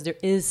maybe because there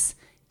is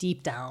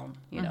deep down,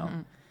 you know.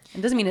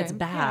 It doesn't mean it's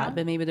bad,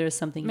 but maybe there's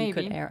something you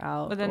could air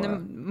out. But then the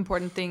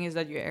important thing is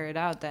that you air it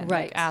out then.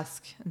 Right. Like,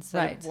 ask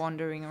instead of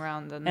wandering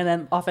around. And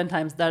then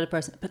oftentimes the other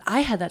person, but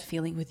I had that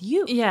feeling with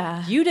you.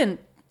 Yeah. You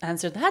didn't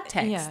answer that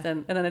text. Yeah.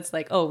 And then it's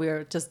like, oh,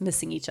 we're just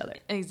missing each other.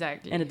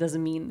 Exactly. And it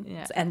doesn't mean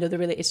it's the end of the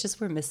relationship. It's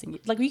just we're missing.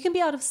 Like, we can be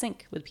out of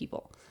sync with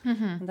people.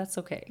 And that's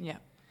okay. Yeah.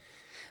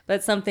 But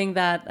it's something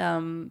that,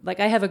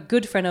 like, I have a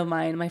good friend of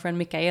mine, my friend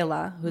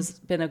Michaela, who's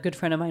been a good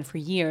friend of mine for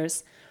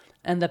years.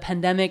 And the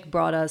pandemic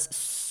brought us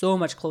so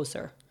much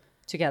closer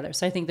together.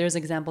 So I think there's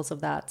examples of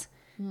that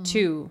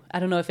too. I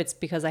don't know if it's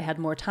because I had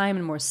more time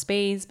and more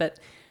space, but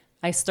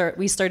we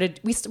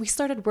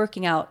started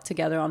working out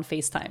together on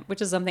FaceTime,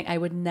 which is something I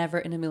would never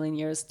in a million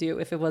years do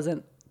if it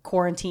wasn't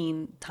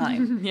quarantine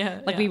time.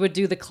 We would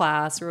do the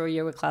class or a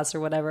yoga class or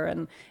whatever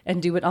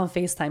and do it on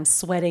FaceTime,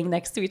 sweating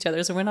next to each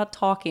other. So we're not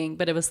talking,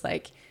 but it was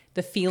like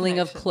the feeling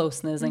of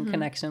closeness and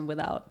connection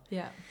without.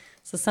 Yeah.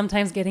 So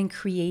sometimes getting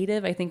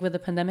creative, I think with the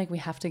pandemic, we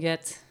have to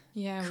get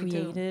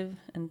creative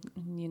and,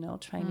 you know,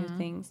 try new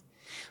things.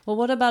 Well,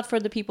 what about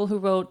for the people who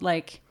wrote,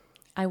 like,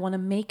 I want to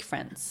make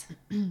friends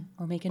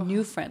or make a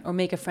new friend or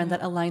make a friend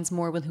that aligns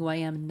more with who I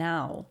am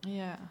now?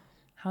 Yeah.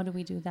 How do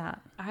we do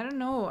that? I don't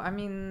know. I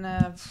mean,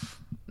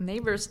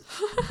 neighbors.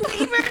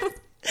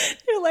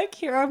 You're like,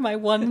 here are my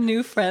one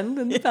new friend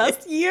in the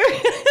past year.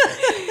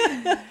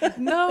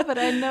 No, but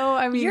I know.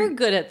 I mean, You're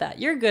good at that.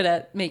 You're good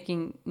at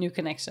making new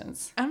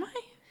connections. Am I?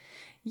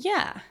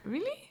 Yeah.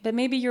 Really? But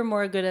maybe you're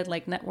more good at,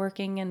 like,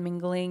 networking and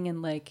mingling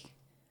and, like,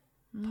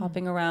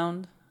 popping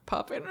around.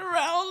 Popping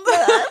around.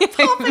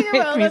 Popping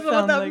around. I don't know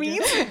what that like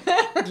means.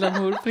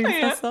 Glamour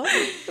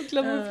prinsessa.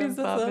 Glamour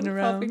prinsessa.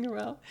 Popping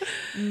around.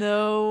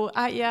 No.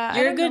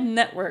 You're a good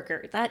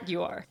networker. That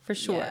you are, for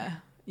sure.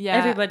 Yeah.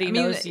 Everybody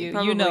knows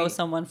you. You know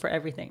someone for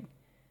everything.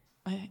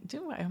 I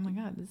do. Oh my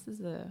God. This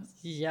is a...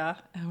 Yeah.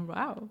 Oh,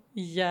 wow.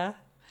 Yeah.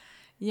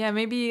 Yeah,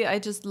 maybe I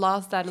just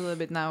lost that a little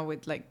bit now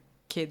with, like,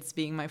 kids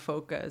being my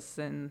focus,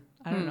 and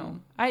I don't know.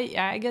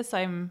 I guess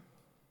I'm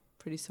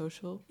pretty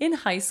social. In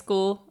high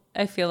school,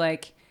 I feel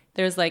like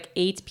there's like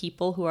 8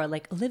 people who are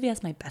like,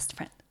 Olivia's my best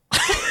friend.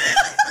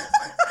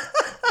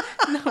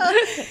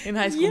 In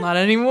high school, not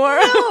anymore.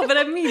 No, but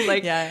I mean,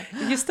 like,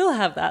 you still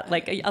have that.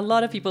 Like, a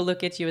lot of people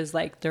look at you as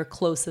like their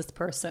closest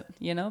person,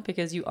 you know,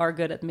 because you are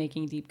good at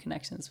making deep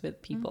connections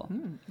with people.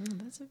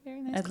 That's a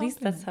very nice At least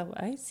that's how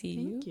I see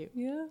Thank you.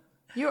 Yeah.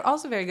 You're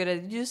also very good at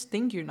it. You just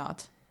think you're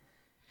not.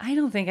 I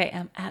don't think I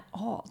am at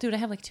all. Dude, I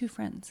have like 2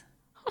 friends.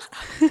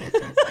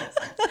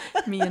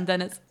 Me and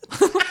Dennis.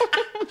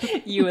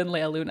 You and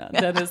Lea Luna.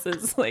 Dennis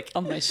is like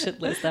on my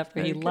shit list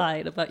after he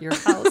lied about your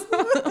house.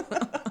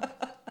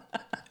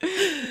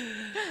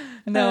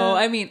 No,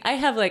 I mean, I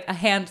have like a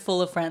handful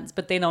of friends,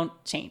 but they don't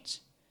change.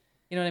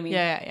 You know what I mean?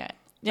 Yeah.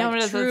 Like,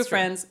 That's true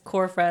friends,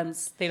 core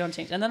friends, they don't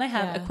change. And then I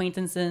have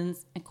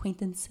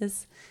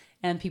acquaintances,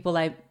 and people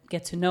I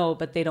get to know,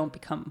 but they don't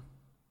become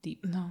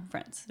deep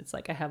friends. It's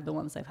like I have the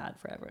ones I've had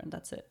forever, and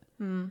that's it.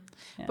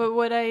 Yeah. But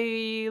what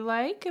I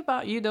like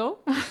about you, though,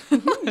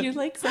 You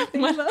like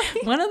something about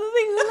me? one of the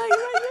things I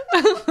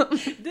like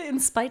about you, In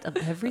spite of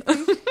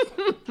everything.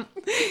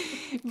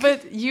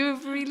 but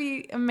you've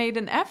really made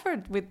an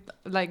effort with,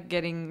 like,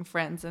 getting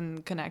friends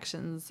and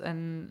connections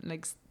and,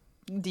 like,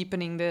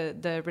 deepening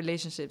the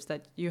relationships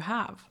that you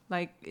have.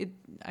 Like,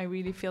 I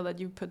really feel that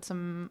you put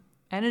some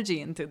energy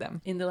into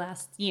them. In the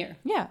last year.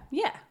 Yeah.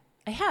 Yeah,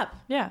 I have.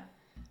 Yeah.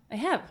 I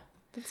have.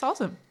 That's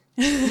awesome.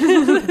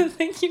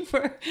 Thank you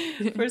for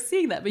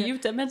seeing that. But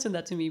you've mentioned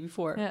that to me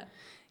before.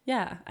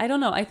 Yeah. I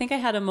don't know. I think I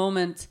had a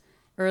moment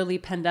early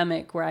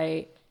pandemic where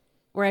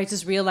I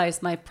just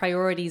realized my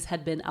priorities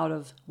had been out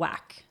of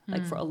whack,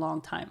 like for a long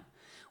time,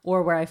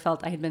 or where I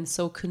felt I had been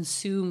so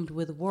consumed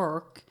with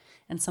work,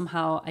 and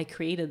somehow I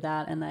created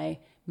that and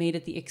I made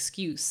it the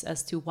excuse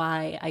as to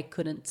why I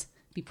couldn't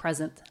be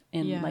present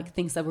in like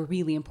things that were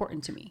really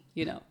important to me,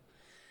 you know,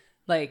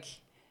 like.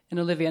 and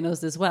Olivia knows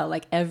this well,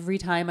 like every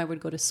time I would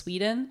go to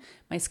Sweden,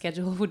 my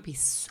schedule would be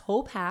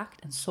so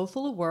packed and so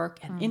full of work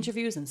and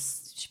interviews and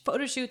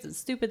photo shoots and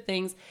stupid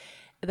things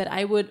that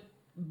I would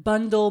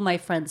bundle my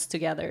friends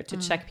together to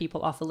check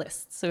people off a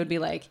list. So it would be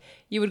like,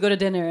 you would go to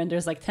dinner and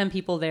there's like 10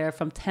 people there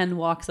from 10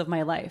 walks of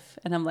my life.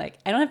 And I'm like,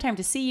 I don't have time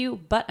to see you,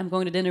 but I'm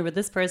going to dinner with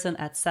this person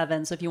at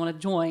 7. So if you want to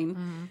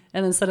join.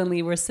 And then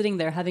suddenly we're sitting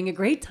there having a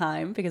great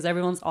time because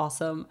everyone's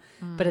awesome.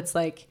 But it's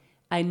like,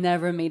 I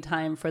never made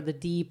time for the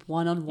deep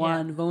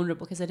one-on-one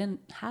vulnerable because I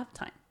didn't have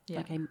time.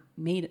 Like I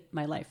made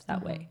my life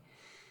that way.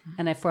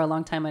 And for a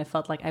long time, I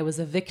felt like I was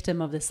a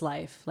victim of this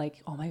life.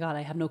 Like, oh my God,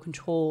 I have no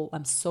control.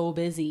 I'm so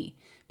busy.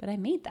 But I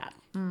made that.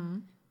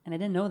 And I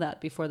didn't know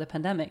that before the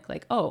pandemic.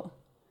 Like, oh,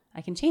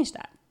 I can change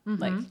that.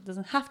 Like, it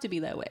doesn't have to be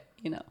that way,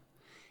 you know.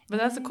 But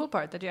that's the cool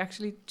part, that you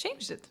actually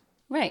changed it.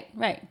 Right.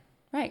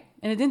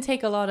 And it didn't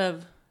take a lot of,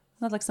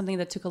 it's not like something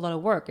that took a lot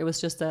of work. It was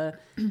just a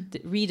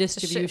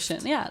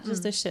redistribution.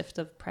 Just a shift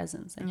of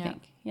presence, I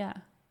think.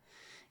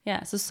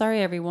 Yeah. So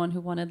sorry, everyone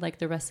who wanted like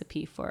the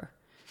recipe for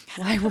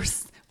why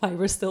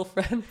we're still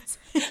friends.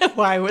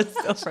 Why we're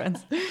still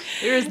friends.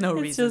 There is no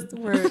reason. It's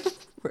just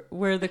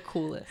we're the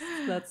coolest.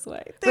 That's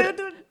why. This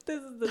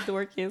is the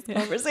dorkiest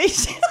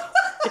conversation.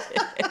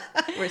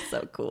 We're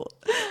so cool.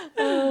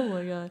 Oh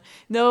my God.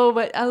 No,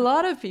 but a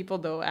lot of people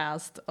though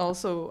asked,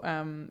 also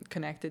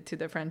connected to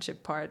the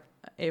friendship part,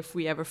 if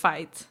we ever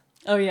fight.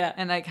 Oh yeah.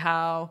 And like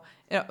how,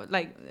 you know,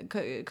 like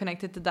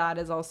connected to that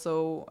is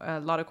also a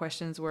lot of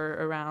questions were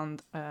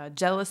around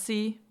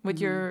jealousy with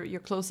your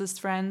closest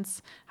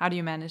friends. How do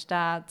you manage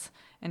that?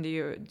 And do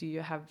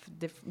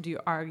you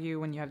argue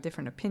when you have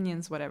different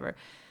opinions, whatever,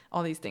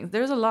 all these things.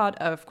 There's a lot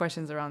of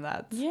questions around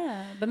that.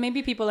 Yeah, but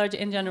maybe people are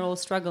in general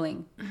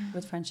struggling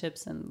with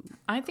friendships and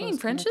I think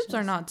friendships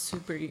are not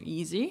super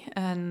easy,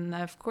 and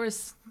of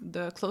course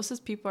the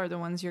closest people are the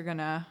ones you're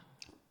gonna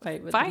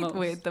fight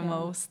with the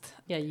most.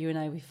 Yeah, you and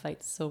I, we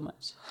fight so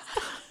much.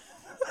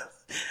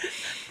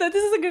 But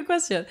this is a good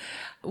question.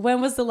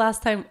 When was the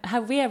last time,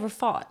 have we ever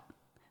fought?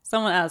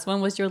 Someone asked, when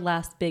was your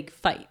last big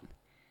fight?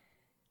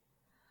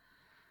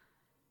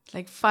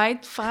 Like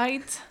fight?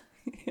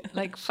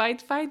 Like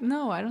fight?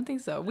 No, I don't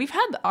think so. We've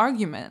had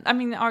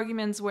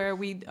arguments where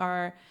we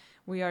are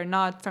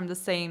not from the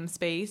same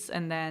space,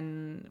 and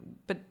then,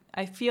 but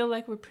I feel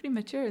like we're pretty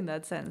mature in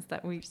that sense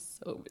that we're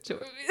so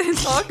mature.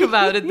 Talk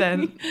about it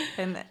then.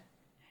 And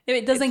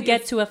it doesn't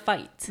get to a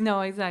fight.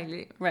 No,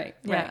 exactly. Right.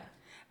 Yeah.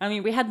 I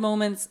mean, we had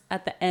moments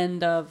at the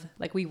end of,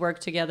 like, we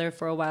worked together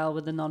for a while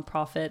with the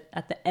nonprofit.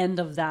 At the end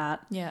of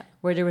that,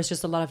 where there was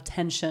just a lot of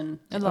tension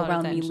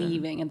around me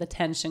leaving, and the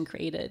tension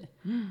created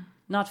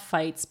not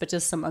fights, but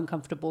just some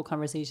uncomfortable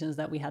conversations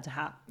that we had to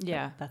have.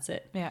 Yeah, like, that's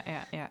it.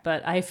 Yeah.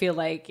 But I feel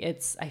like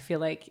it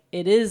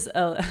is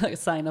a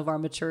sign of our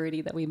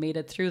maturity that we made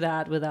it through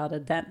that without a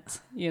dent.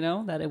 You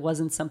know, that it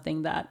wasn't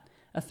something that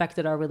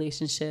affected our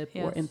relationship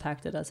or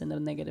impacted us in a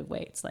negative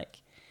way. It's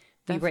like,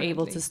 we were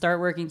able to start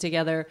working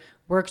together,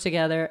 work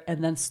together,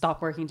 and then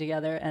stop working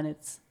together, and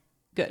it's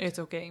good. It's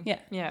okay.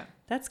 Yeah.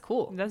 That's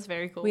cool. That's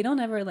very cool. We don't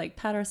ever like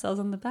pat ourselves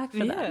on the back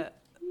for that.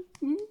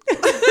 Do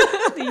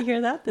you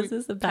hear that? This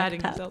is a back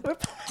pat. But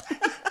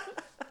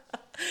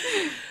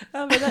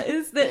that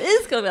is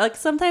good. Like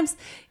sometimes,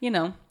 you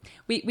know,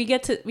 we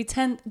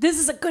tend. This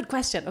is a good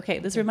question. Okay,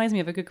 this reminds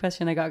me of a good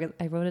question I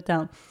wrote it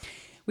down.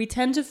 We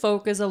tend to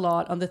focus a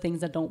lot on the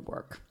things that don't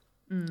work.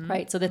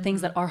 Right. So the things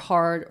that are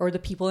hard, or the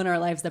people in our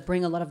lives that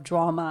bring a lot of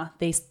drama,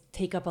 they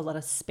take up a lot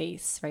of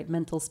space, right?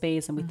 Mental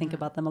space. And we think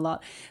about them a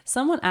lot.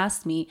 Someone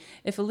asked me,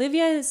 if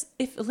Olivia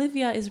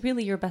is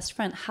really your best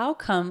friend, how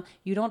come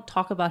you don't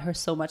talk about her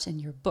so much in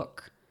your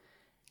book?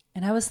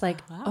 And I was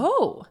like,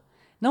 oh,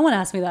 no one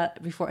asked me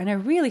that before. And I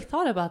really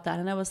thought about that.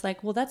 And I was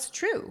like, well, that's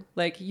true.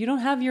 Like, you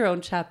don't have your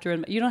own chapter,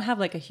 and you don't have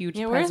like a huge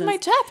presence. Where's my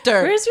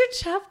chapter? Where's your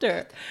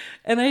chapter?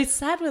 And I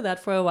sat with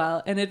that for a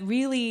while, and it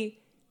really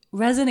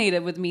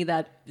resonated with me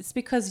that it's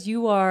because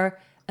you are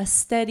a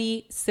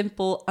steady,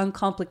 simple,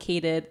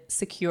 uncomplicated,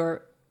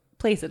 secure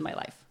place in my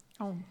life.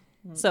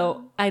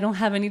 So I don't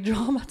have any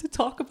drama to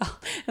talk about.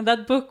 And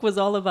that book was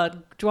all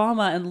about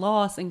drama and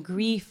loss and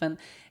grief, and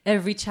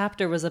every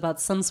chapter was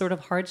about some sort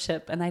of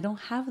hardship, and I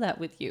don't have that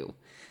with you.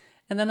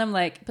 And then I'm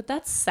like, but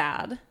that's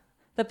sad,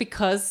 that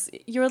because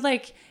you're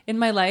like, in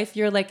my life,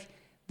 you're like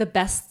the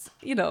best,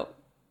 you know,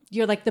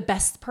 you're like the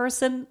best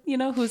person, you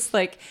know, who's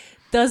like,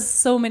 does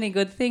so many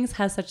good things,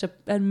 has such an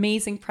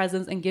amazing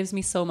presence, and gives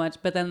me so much.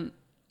 But then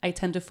I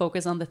tend to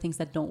focus on the things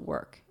that don't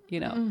work, you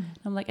know.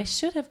 I'm like, I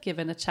should have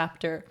given a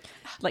chapter.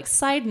 Like,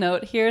 side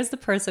note, here's the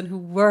person who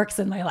works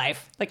in my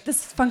life. Like,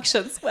 this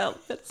functions well.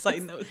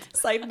 Side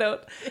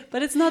note.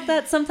 But it's not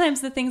that. Sometimes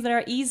the things that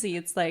are easy,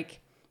 it's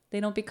like, they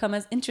don't become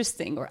as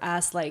interesting or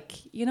as like,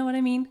 you know what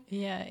I mean?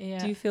 Yeah.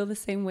 Do you feel the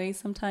same way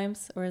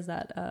sometimes? Or is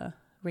that a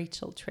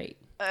Rachel trait?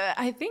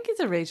 I think it's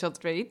a Rachel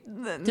trait.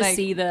 To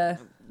see the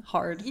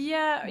hard.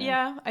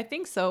 Yeah, I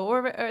think so.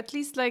 Or at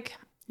least like,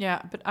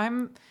 but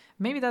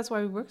maybe that's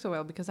why we work so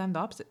well, because I'm the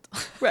opposite.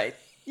 Right.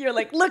 You're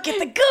like, look at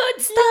the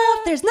good stuff.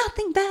 There's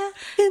nothing bad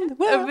in the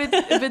world.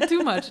 a bit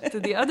too much to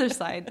the other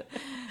side.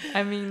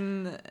 I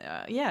mean,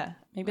 yeah.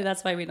 Maybe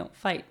that's why we don't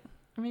fight.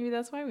 Maybe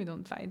that's why we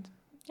don't fight.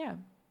 Yeah.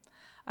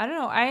 I don't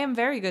know. I am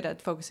very good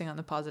at focusing on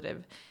the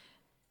positive.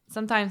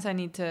 Sometimes I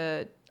need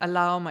to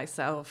allow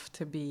myself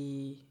to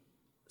be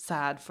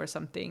sad for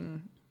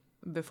something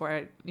before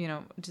I,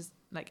 just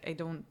like I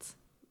don't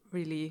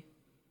really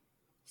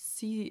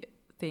see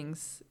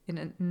things in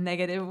a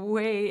negative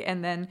way,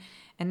 and then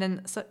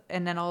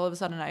all of a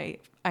sudden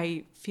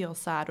I feel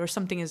sad or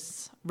something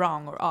is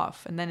wrong or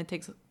off, and then it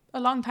takes a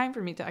long time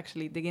for me to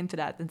actually dig into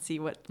that and see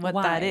what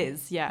that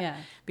is. Yeah,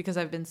 because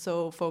I've been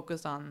so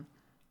focused on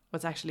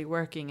what's actually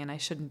working, and I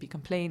shouldn't be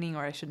complaining,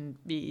 or I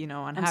shouldn't be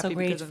unhappy. I'm so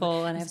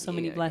grateful and I have so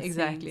many blessings.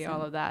 Exactly,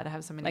 all of that. I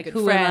have so many good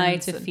who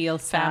friends. Am I to feel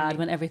sad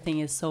when everything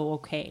is so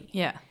okay?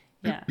 Yeah.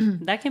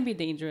 That can be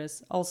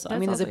dangerous also. I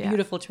mean, it's a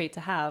beautiful trait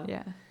to have.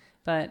 Yeah.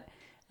 But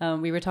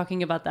we were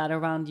talking about that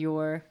around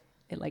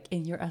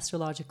in your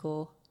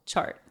astrological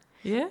chart.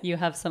 Yeah. You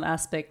have some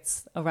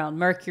aspects around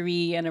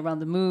Mercury and around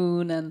the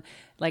moon, and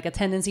like a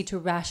tendency to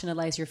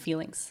rationalize your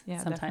feelings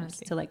sometimes,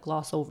 definitely. to like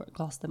gloss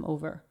them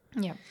over.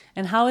 Yeah.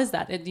 And how is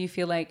that? Do you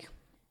feel like,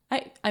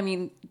 I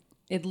mean,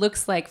 it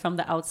looks like from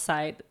the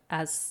outside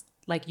as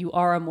like you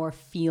are in a more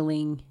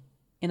feeling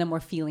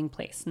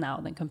place now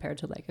than compared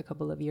to like a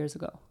couple of years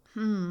ago.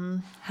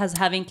 Has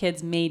having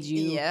kids made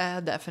you? Yeah,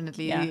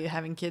 definitely. Yeah.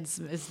 Having kids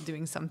is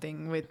doing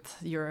something with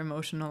your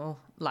emotional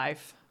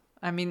life.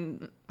 I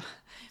mean,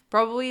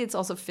 probably it's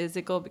also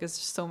physical because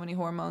there's so many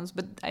hormones,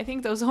 but I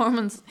think those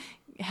hormones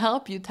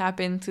help you tap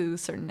into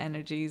certain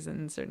energies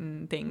and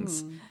certain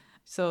things.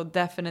 So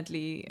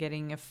definitely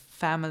getting a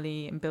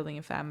family and building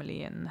a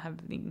family and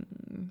having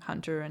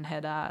Hunter and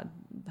Hedda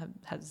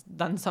has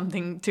done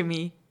something to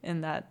me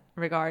in that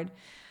regard.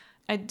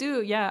 I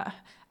do, yeah.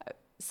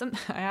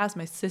 I asked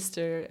my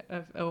sister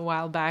a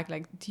while back,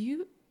 like, do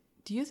you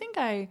think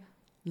I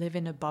live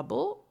in a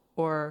bubble,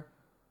 or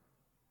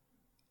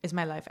is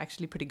my life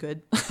actually pretty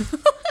good?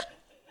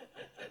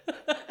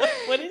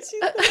 What did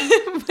she say?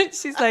 But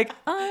she's like,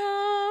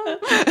 well,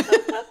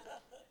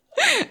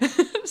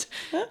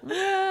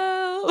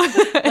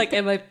 like,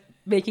 am I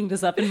making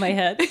this up in my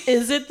head?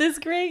 Is it this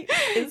great?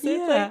 Is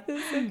it like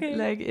this? Okay.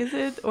 Like, is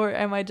it, or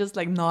am I just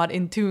like not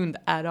in tune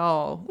at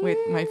all with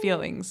my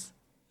feelings?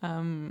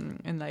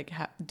 And like,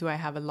 do I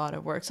have a lot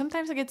of work?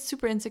 Sometimes I get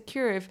super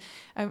insecure. If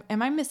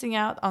am I missing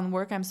out on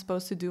work I'm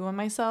supposed to do on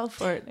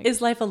myself, or like,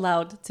 is life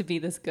allowed to be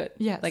this good?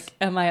 Yes. Like,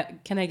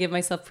 can I give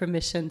myself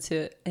permission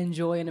to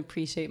enjoy and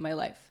appreciate my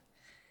life?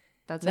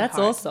 That's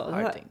also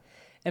hard thing.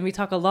 And we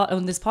talk a lot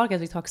on this podcast.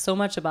 We talk so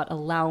much about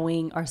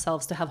allowing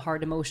ourselves to have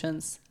hard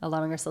emotions,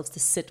 allowing ourselves to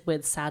sit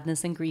with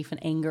sadness and grief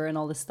and anger and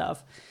all this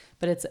stuff.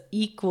 But it's an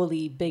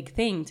equally big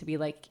thing to be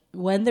like,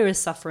 when there is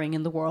suffering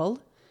in the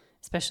world,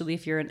 especially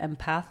if you're an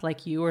empath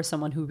like you, or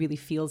someone who really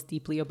feels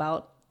deeply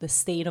about the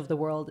state of the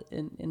world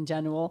in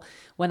general.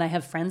 When I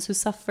have friends who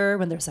suffer,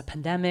 when there's a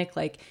pandemic,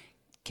 like,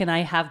 can I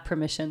have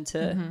permission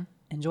to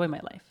enjoy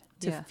my life,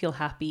 to feel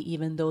happy,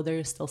 even though there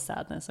is still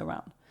sadness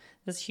around?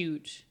 That's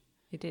huge.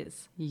 It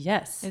is.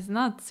 Yes. It's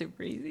not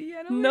super easy.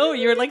 No,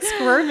 you're like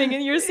squirming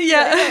in your seat.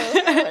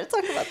 Yeah.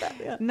 Talk about that.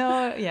 Yeah.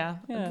 No, yeah.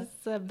 This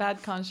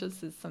bad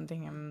conscience is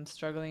something I'm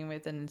struggling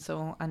with, and it's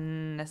so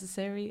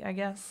unnecessary, I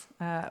guess.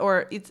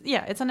 Or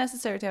it's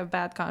unnecessary to have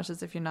bad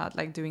conscience if you're not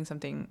like doing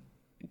something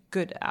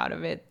good out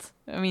of it.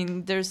 I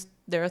mean, there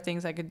are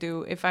things I could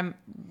do. If I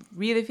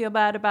really feel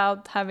bad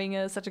about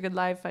having such a good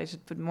life, I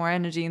should put more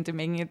energy into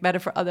making it better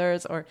for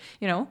others, or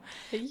You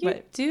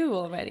do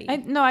already. I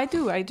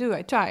do. I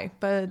try,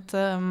 but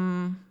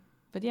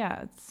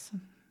yeah, it's.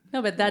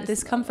 No, but that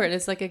discomfort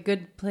is like a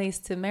good place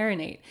to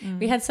marinate.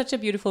 We had such a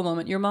beautiful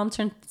moment. Your mom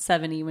turned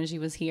 70 when she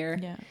was here,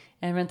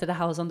 and rented a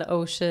house on the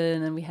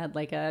ocean, and we had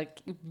like a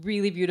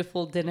really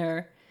beautiful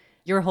dinner.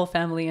 Your whole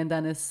family and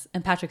Dennis,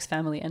 and Patrick's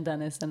family and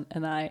Dennis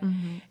and I.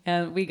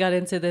 And we got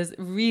into this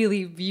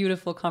really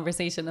beautiful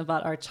conversation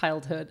about our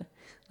childhood,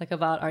 like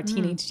about our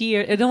teenage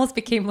year. It almost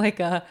became like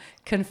a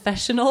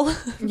confessional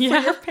for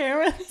your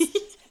parents,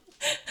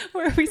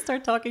 where we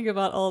start talking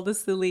about all the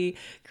silly,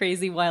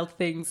 crazy, wild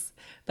things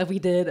that we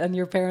did. And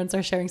your parents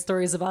are sharing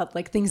stories about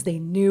like things they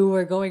knew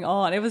were going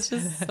on. It was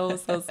just so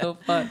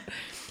fun.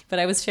 But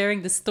I was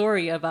sharing this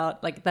story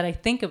about like that I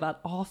think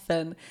about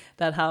often,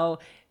 that how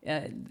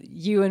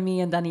you and me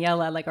and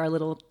Daniela, like our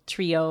little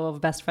trio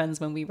of best friends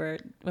when we were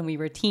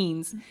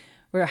teens,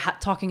 we were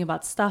talking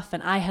about stuff,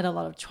 and I had a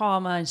lot of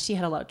trauma and she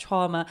had a lot of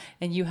trauma,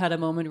 and you had a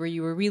moment where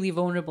you were really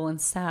vulnerable and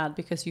sad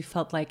because you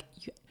felt like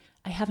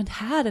I haven't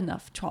had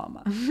enough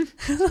trauma.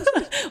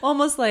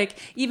 Almost like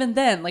even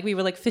then, like we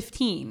were like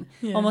 15,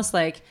 almost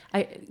like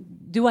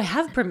do I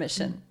have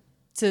permission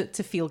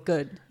to feel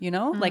good,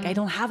 like I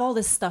don't have all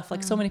this stuff,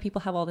 like so many people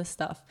have all this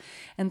stuff,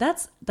 and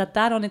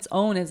that on its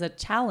own is a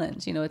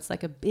challenge. It's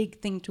like a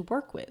big thing to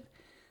work with,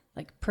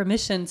 like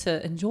permission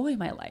to enjoy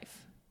my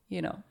life,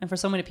 and for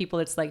so many people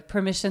it's like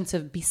permission to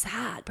be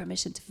sad,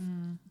 permission to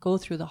go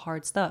through the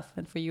hard stuff,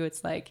 and for you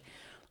it's like,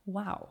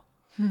 wow.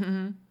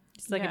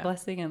 It's like a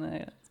blessing and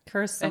a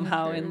curse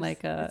somehow in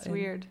like a. It's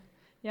weird.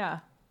 Yeah,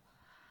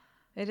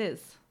 it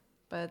is.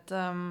 But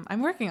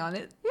I'm working on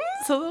it.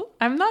 So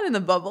I'm not in a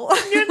bubble.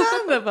 You're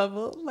not in the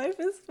bubble. Life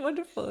is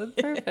wonderful.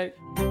 It's perfect.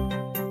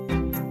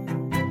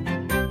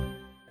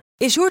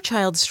 Is your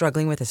child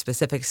struggling with a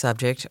specific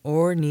subject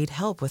or need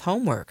help with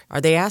homework?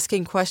 Are they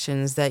asking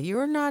questions that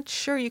you're not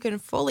sure you can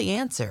fully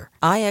answer?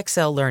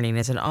 IXL Learning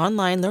is an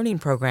online learning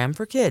program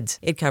for kids.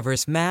 It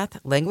covers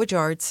math, language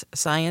arts,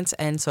 science,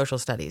 and social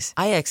studies.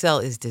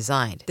 IXL is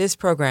designed. This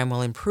program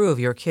will improve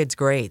your kids'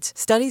 grades.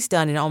 Studies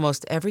done in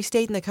almost every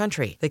state in the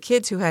country. The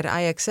kids who had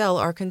IXL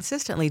are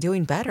consistently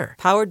doing better.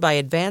 Powered by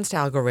advanced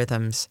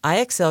algorithms,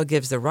 IXL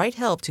gives the right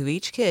help to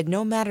each kid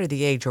no matter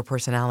the age or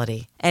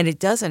personality. And it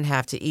doesn't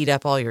have to eat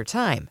up all your time.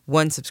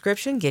 One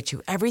subscription gets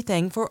you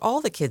everything for all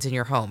the kids in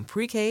your home,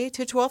 pre-K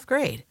to 12th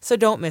grade. So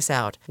don't miss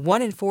out.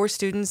 1 in 4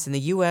 students in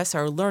the U.S.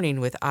 are learning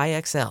with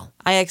IXL.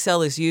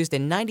 IXL is used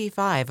in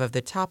 95 of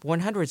the top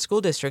 100 school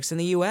districts in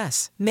the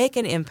U.S. Make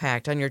an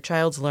impact on your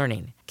child's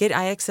learning. Get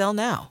IXL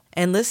now.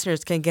 And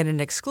listeners can get an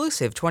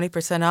exclusive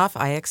 20% off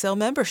IXL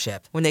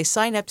membership when they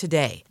sign up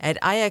today at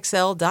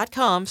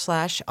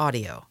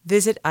IXL.com/audio.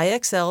 Visit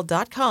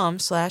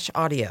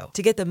IXL.com/audio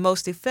to get the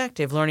most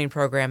effective learning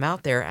program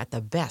out there at the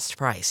best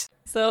price.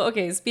 So,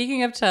 okay,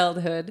 speaking of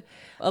childhood,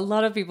 a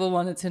lot of people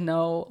wanted to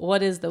know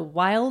what is the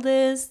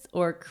wildest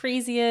or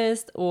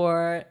craziest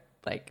or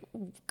like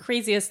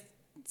craziest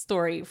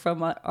story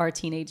from our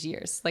teenage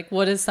years? Like,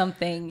 what is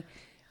something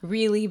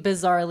really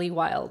bizarrely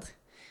wild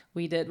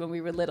we did when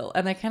we were little?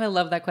 And I kind of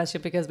love that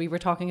question because we were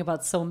talking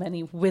about so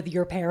many with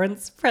your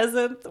parents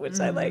present, which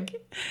I like.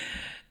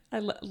 I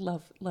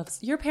love.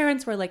 Your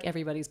parents were like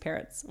everybody's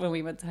parents when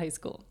we went to high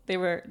school.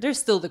 They're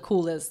still the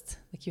coolest.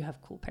 Like, you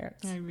have cool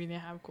parents. I really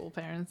have cool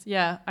parents.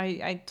 Yeah,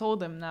 I told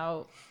them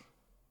now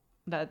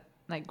that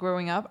like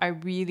growing up, I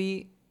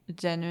really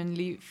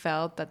genuinely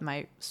felt that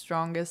my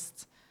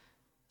strongest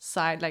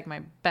side, like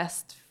my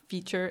best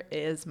feature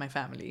is my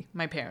family,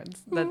 my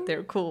parents, that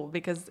they're cool.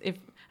 Because if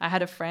I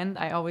had a friend,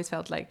 I always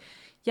felt like,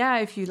 yeah,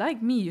 if you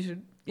like me, you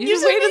should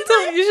wait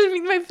until you should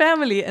meet my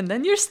family, and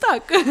then you're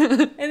stuck.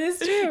 And it's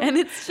true. And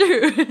it's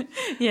true.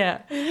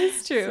 Yeah. It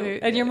is true. So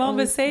and your mom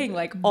was saying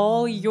like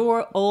all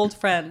your old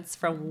friends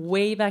from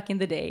way back in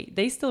the day,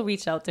 they still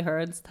reach out to her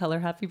and tell her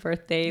happy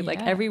birthday. Like,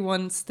 Yeah.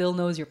 everyone still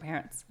knows your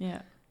parents.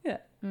 Yeah. Yeah.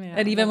 Yeah,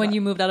 And even love when that.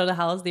 you moved out of the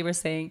house, they were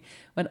saying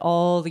when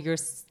all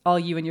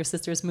you and your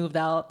sisters moved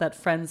out, that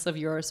friends of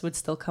yours would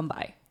still come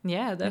by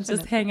Yeah, and definitely.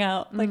 just hang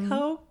out. Like,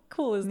 how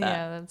cool is that?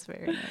 Yeah, that's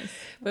very nice.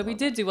 But we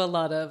did do a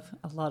lot of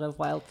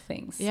wild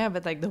things. Yeah,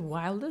 but like the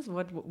wildest,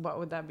 what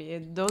would that be?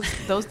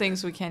 Those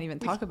things we can't even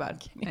talk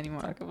about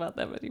anymore. Talk about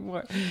them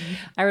anymore.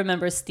 I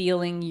remember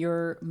stealing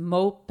your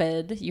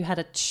moped. You had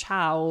a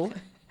Chow,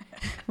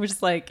 which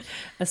is like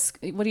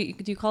what do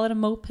you call it? A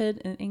moped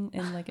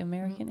in like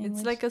American English?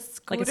 It's like a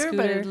scooter,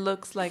 but it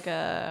looks like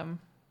a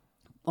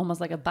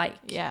almost like a bike.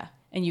 yeah.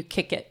 And you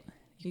kick it.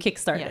 You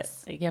kickstart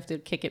yes. it. Like, you have to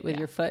kick it with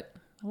your foot.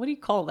 What do you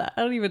call that?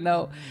 I don't even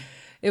know.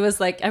 It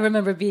was like, I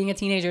remember being a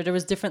teenager, there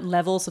was different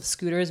levels of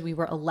scooters we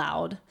were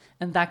allowed.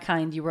 And that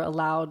kind you were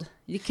allowed.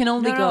 You can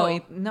only go.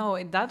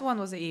 That one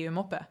was a EU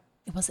moppe.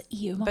 It was an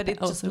EU moped. But it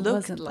just so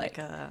looked wasn't like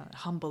a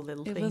humble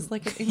little It thing. was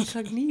like an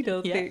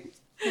incognito Yeah. thing.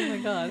 Oh my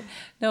god.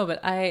 No,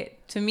 but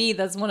to me,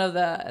 that's one of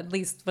the, at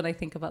least when I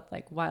think about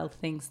like wild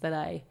things that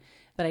I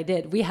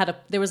did.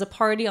 There was a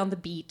party on the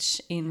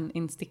beach in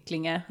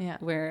Sticklinge, Yeah.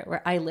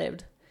 where I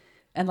lived.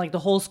 And like the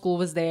whole school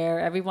was there.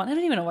 Everyone, I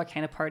don't even know what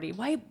kind of party.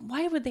 Why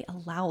would they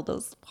allow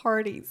those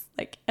parties?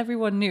 Like,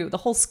 everyone knew. The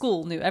whole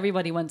school knew.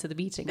 Everybody went to the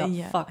beach and got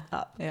fucked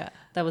up. Yeah.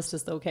 That was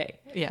just okay.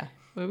 Yeah.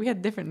 Well, we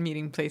had different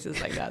meeting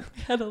places like that.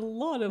 Had a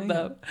lot of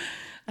them.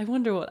 I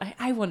wonder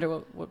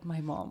what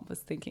my mom was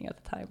thinking at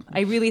the time.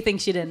 I really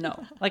think she didn't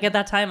know. Like, at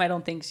that time, I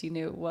don't think she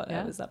knew what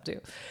I was up to.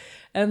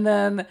 And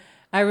then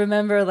I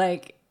remember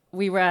like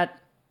we were at,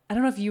 I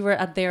don't know if you were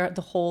there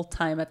the whole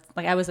time.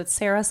 I was at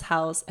Sarah's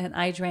house and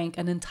I drank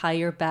an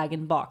entire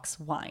bag-in-box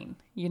wine.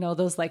 You know,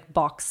 those like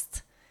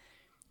boxed.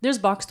 There's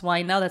boxed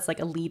wine now that's like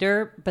a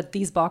liter, but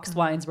these boxed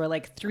wines were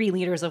like 3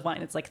 liters of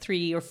wine. It's like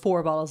 3 or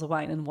 4 bottles of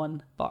wine in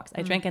one box.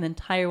 I drank an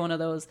entire one of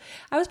those.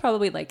 I was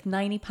probably like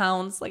 90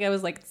 pounds. Like, I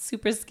was like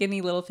super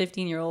skinny little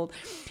 15-year-old.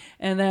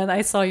 And then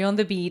I saw you on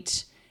the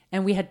beach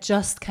and we had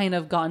just kind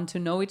of gotten to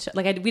know each other.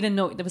 Like, we didn't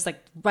know. It was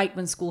like right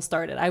when school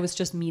started. I was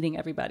just meeting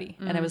everybody.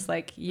 And I was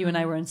like, you and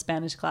I were in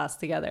Spanish class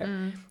together.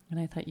 And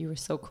I thought you were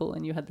so cool.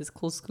 And you had this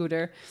cool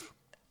scooter.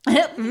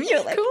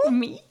 You're like, cool?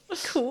 Me?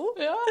 Cool?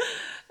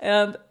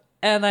 Yeah.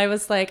 And I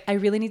was like, I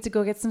really need to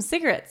go get some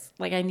cigarettes.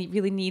 Like, I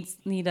really need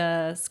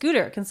a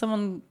scooter. Can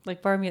someone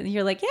like borrow me? And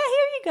you're like, yeah,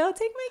 here you go.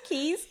 Take my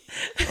keys.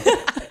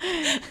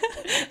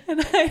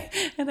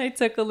 and I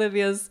took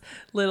Olivia's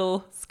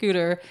little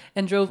scooter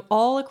and drove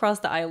all across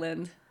the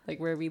island,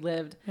 like where we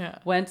lived. Yeah.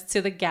 Went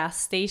to the gas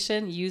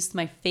station, used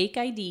my fake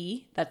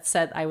ID that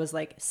said I was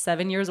like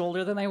 7 years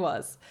older than I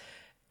was,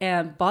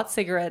 and bought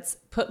cigarettes,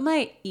 put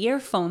my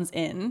earphones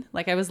in,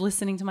 like I was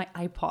listening to my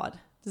iPod.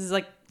 This is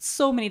like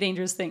so many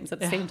dangerous things at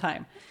the same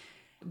time.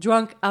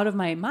 drunk out of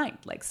my mind,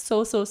 like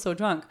so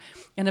drunk.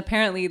 And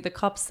apparently the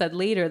cops said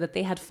later that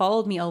they had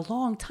followed me a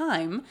long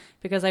time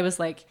because I was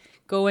like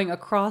going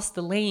across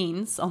the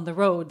lanes on the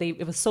road.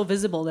 It was so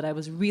visible that I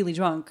was really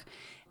drunk.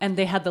 And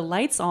they had the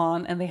lights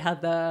on and they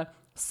had the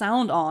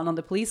sound on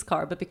the police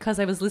car. But because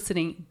I was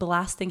listening,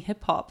 blasting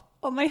hip hop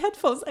on my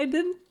headphones, I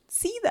didn't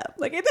see them.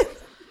 Like I didn't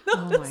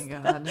notice. Oh my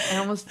God. I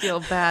almost feel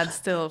bad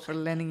still for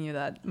lending you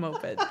that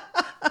moped.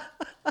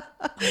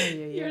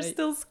 You're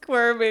still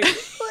squirming.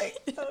 Like,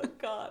 oh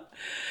God.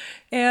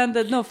 And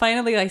no,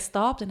 finally I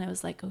stopped and I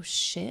was like, oh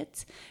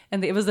shit.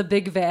 And it was a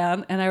big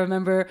van. And I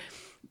remember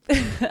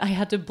I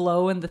had to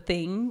blow in the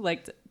thing,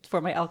 like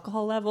for my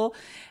alcohol level.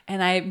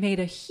 And I made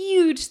a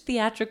huge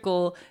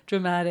theatrical,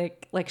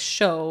 dramatic like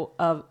show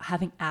of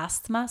having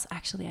asthma. So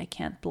actually, I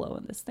can't blow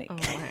in this thing. Oh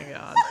my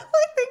God.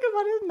 I think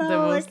about it now. The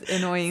most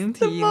annoying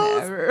the teen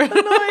most ever.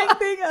 annoying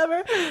thing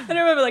ever. And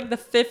I remember like the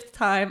 5th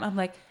time, I'm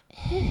like,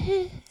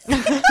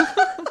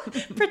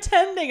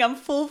 pretending I'm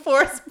full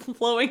force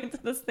blowing into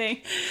this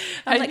thing.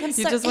 I'm like, you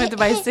just went to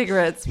buy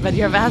cigarettes, but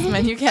you have asthma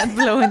and you can't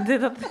blow into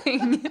the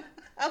thing.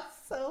 I'm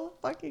so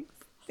fucking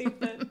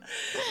stupid.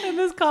 And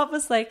this cop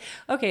was like,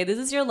 okay, this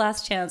is your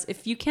last chance.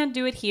 If you can't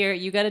do it here,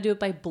 you got to do it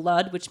by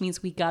blood, which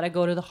means we got to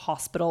go to the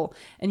hospital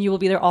and you will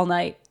be there all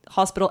night.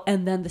 Hospital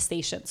and then the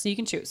station. So you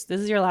can choose.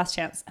 This is your last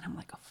chance. And I'm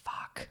like, oh,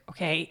 fuck.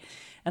 Okay.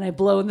 And I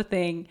blow in the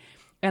thing.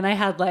 And I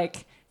had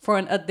like,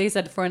 they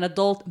said for an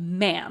adult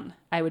man,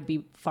 I would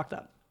be fucked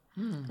up.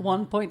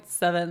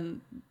 1.7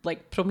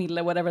 like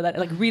promille, whatever that,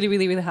 like really,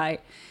 really, really high.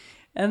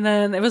 And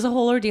then it was a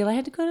whole ordeal. I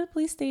had to go to the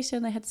police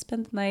station. I had to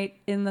spend the night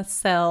in the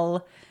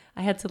cell.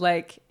 I had to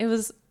like, it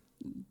was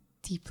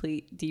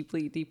deeply,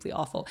 deeply, deeply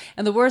awful.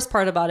 And the worst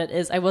part about it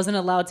is I wasn't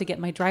allowed to get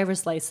my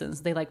driver's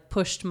license. They like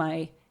pushed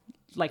my,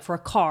 like for a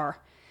car.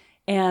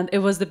 And it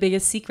was the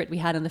biggest secret we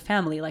had in the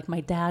family. Like my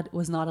dad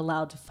was not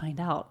allowed to find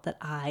out that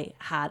I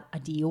had a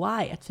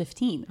DUI at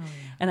 15. Oh, yeah.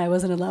 And I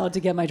wasn't allowed to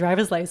get my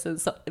driver's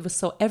license. So it was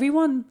so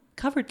everyone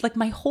covered, like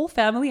my whole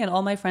family and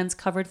all my friends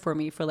covered for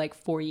me for like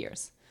 4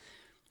 years.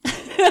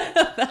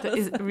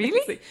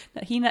 Really?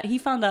 He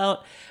found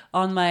out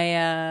on my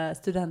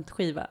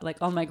studentskiva, like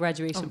on my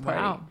graduation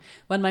party,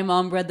 when my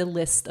mom read the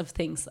list of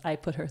things I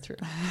put her through.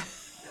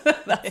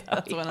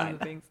 That's one of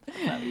the things. That's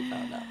how we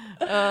found out.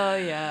 Oh,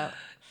 yeah.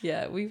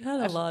 Yeah, we've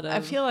had a lot of... I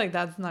feel like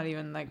that's not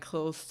even like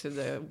close to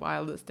the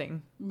wildest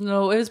thing.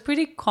 No, it was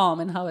pretty calm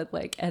in how it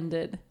like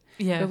ended.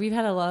 Yeah. But we've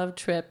had a lot of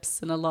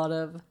trips and a lot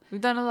of... We've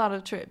done a lot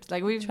of trips.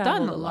 Like we've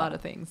done a lot of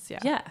things. Yeah.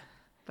 Yeah.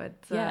 But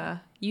yeah.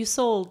 You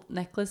sold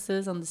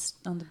necklaces on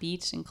the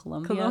beach in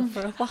Colombia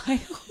for a while.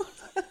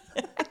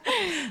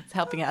 It's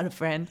helping out a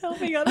friend.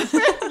 Helping out a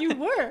friend. You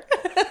were.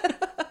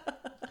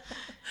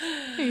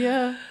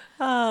 Yeah.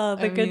 Oh,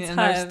 the good times. And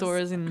our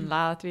stores in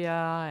Latvia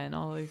and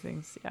all these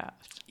things. Yeah.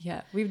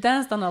 Yeah. We've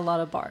danced on a lot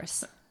of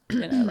bars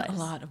in our lives. A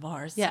lot of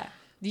bars. Yeah.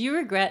 Do you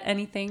regret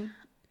anything?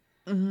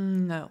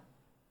 No.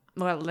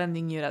 Well,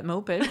 lending you that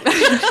moped.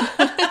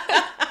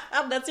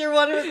 That's your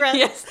one regret.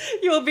 Yes.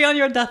 You will be on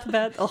your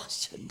deathbed. Oh, I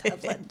shouldn't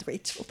have lent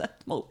Rachel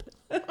that moped.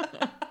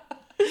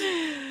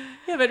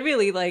 Yeah, but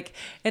really, like,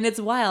 and it's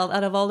wild.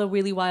 Out of all the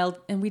really wild,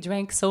 and we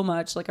drank so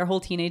much. Like our whole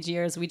teenage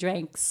years, we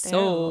drank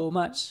so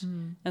much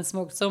and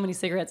smoked so many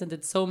cigarettes and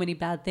did so many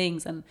bad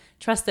things and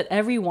trusted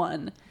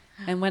everyone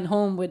and went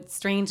home with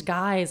strange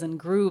guys and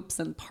groups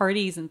and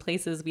parties and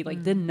places we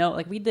like didn't know.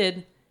 Like we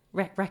did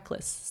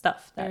reckless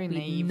stuff that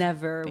we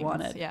never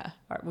wanted. Yeah,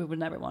 we would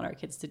never want our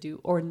kids to do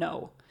or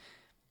know.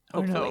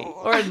 Hopefully.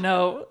 Or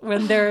no,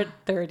 when they're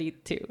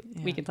 32,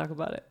 we can talk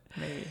about it.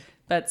 Maybe.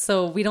 But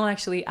so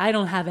I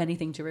don't have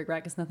anything to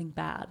regret because nothing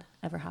bad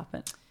ever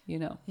happened, you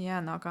know? Yeah,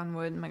 knock on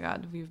wood. My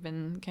God, we've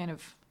been kind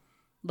of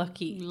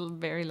lucky.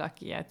 Very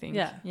lucky, I think.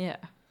 Yeah. Yeah.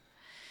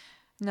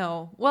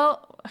 No,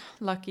 well,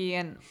 lucky.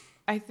 And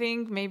I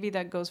think maybe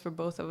that goes for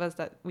both of us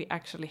that we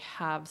actually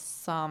have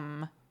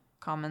some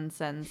common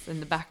sense in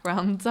the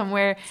background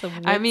somewhere.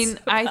 I mean,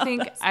 I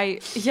think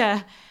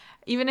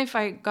even if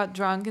I got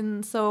drunk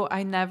and so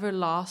I never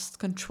lost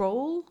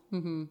control.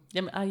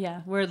 Mm-hmm.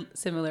 Yeah, we're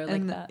similar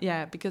like that.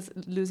 Yeah, because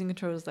losing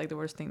control is like the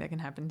worst thing that can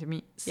happen to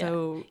me.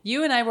 So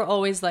you and I were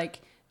always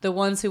like the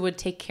ones who would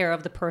take care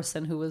of the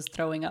person who was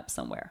throwing up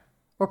somewhere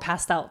or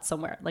passed out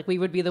somewhere. Like we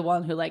would be the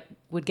one who like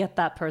would get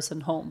that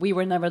person home. We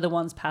were never the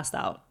ones passed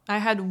out. I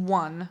had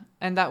one,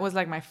 and that was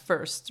like my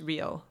first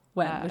real.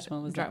 Which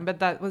one was that? But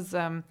that was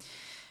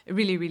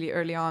really, really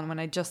early on when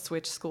I just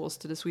switched schools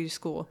to the Swedish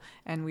school,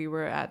 and we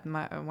were at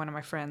one of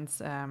my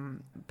friends'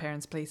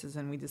 parents' places,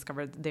 and we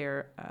discovered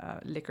their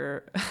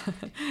liquor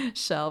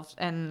shelf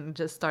and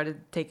just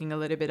started taking a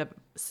little bit of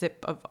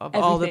sip of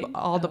all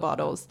the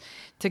bottles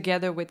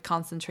together with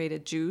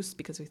concentrated juice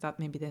because we thought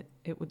maybe that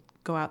it would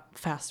go out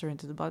faster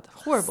into the blood.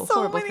 Horrible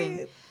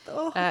thing.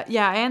 Oh.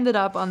 I ended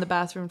up on the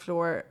bathroom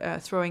floor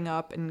throwing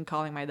up and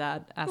calling my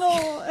dad.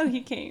 And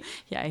he came.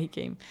 Yeah, he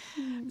came.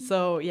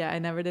 So I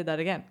never did that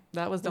again.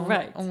 That was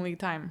the only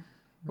time.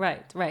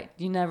 Right.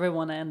 You never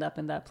want to end up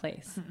in that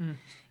place. Mm-mm.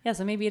 Yeah,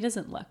 so maybe it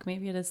isn't luck.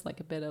 Maybe it is like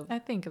a bit of. I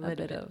think a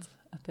bit of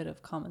bit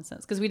of common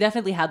sense, because we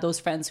definitely had those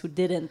friends who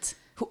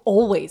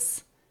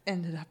always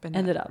ended up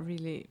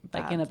really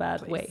like in a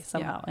bad way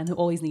somehow, and who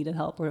always needed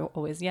help. Or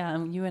always, you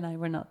and I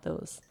were not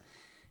those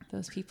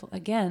people.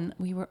 Again,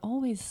 we were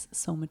always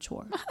so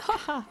mature.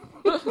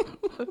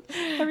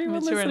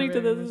 Everyone listening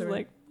to this is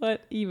like,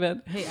 what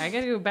even? Hey, I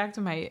gotta go back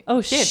to my.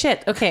 Oh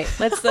shit! Okay,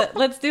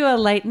 let's do a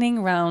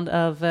lightning round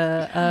of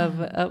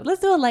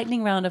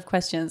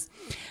questions.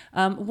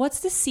 What's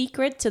the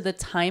secret to the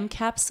time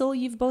capsule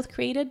you've both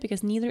created?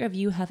 Because neither of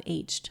you have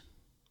aged.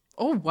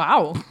 Oh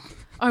wow!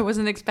 I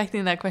wasn't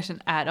expecting that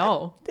question at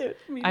all. Dude,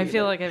 I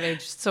feel like I've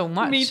aged so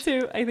much. Me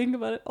too. I think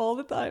about it all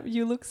the time.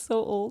 You look so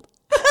old.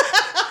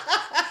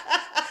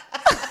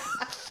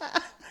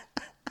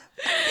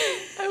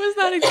 I was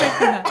not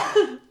expecting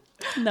that.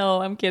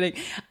 No, I'm kidding.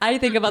 I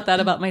think about that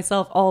about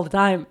myself all the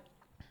time.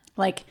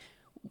 Like,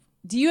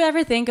 do you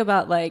ever think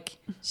about like,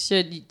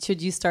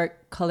 should you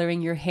start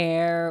coloring your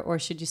hair, or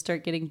should you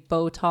start getting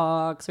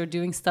Botox, or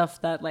doing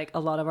stuff that like a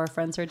lot of our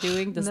friends are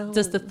doing? Does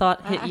the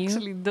thought hit you? I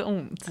actually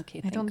don't.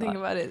 Okay, I don't God. think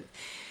about it.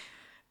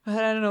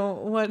 But I don't know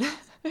what.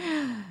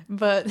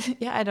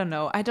 But yeah, I don't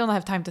know. I don't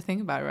have time to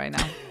think about it right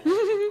now.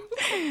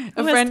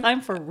 Who has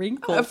time for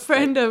wrinkles? A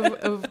friend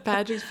of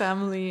Patrick's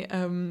family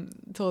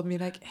told me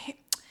like, hey,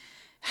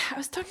 I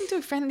was talking to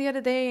a friend the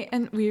other day,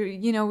 and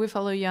we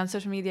follow you on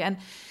social media, and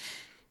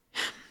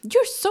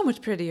you're so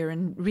much prettier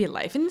in real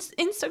life. On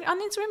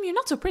Instagram, you're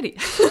not so pretty.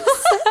 Who said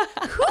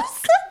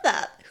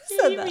that? Who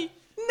said that? Nay,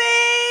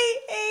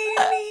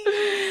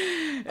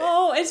 Amy.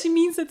 Oh, and she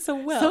means it so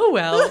well.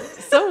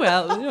 So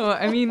well.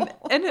 I mean,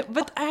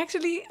 but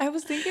I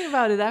was thinking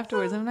about it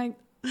afterwards. I'm like,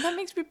 that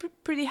makes me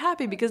pretty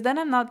happy, because then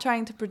I'm not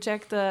trying to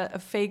project a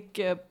fake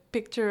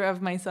picture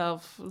of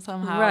myself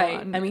somehow. Right.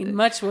 I mean,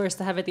 much worse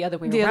to have it the other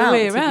way around. The other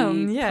way to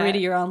around, be yeah.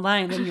 prettier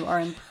online than you are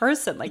in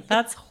person. Like,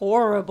 that's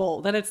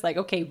horrible. Then it's like,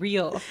 okay,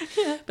 real.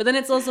 Yeah. But then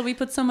it's also, we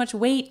put so much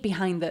weight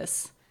behind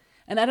this.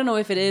 And I don't know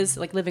if it is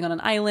like living on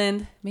an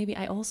island. Maybe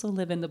I also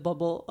live in the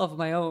bubble of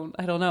my own.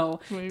 I don't know.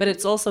 Maybe. But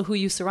it's also who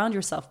you surround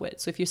yourself with.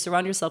 So if you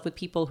surround yourself with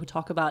people who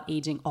talk about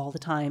aging all the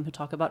time, who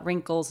talk about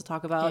wrinkles, who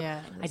talk about,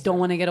 I don't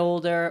want to get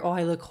older, oh,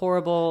 I look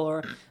horrible,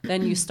 or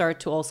then you start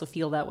to also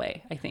feel that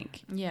way, I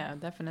think. Yeah,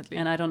 definitely.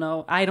 And I don't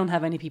know. I don't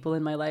have any people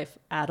in my life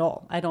at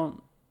all. I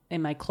don't,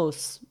 among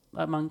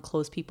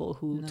close people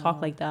who talk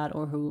like that,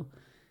 or who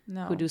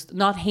do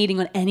not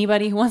hating on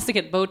anybody who wants to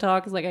get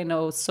Botox. Like, I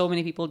know so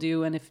many people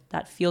do, and if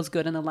that feels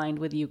good and aligned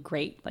with you,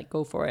 great. Like,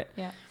 go for it.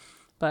 Yeah.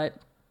 But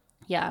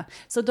yeah,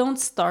 so don't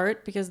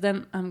start, because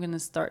then I'm gonna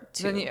start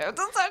too. Then you have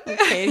to start.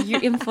 Okay,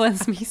 you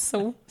influence me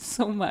so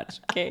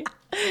much. Okay,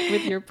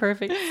 with your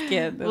perfect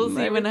skin. We'll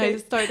see when I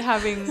start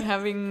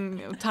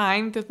having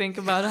time to think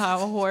about how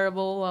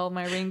horrible all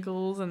my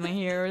wrinkles and my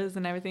hair is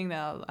and everything. Then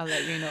I'll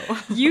let you know.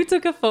 You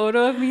took a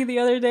photo of me the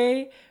other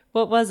day.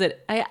 What was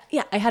it? I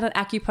had an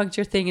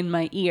acupuncture thing in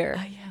my ear.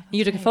 Oh, yeah,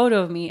 you took a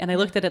photo of me, and I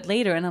looked at it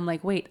later, and I'm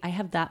like, wait, I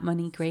have that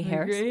many gray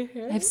hairs.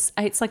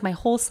 It's like my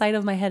whole side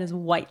of my head is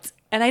white,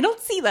 and I don't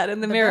see that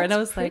in the mirror. And I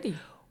was like,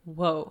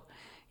 whoa,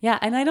 yeah.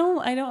 And I don't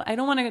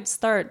want to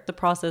start the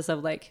process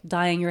of like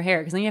dyeing your hair,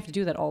 because then you have to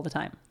do that all the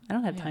time. I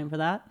don't have time for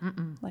that.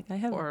 Like, I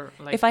have, or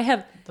like, if I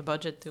have the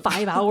budget to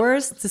 5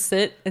 hours to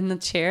sit in the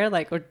chair,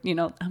 like, or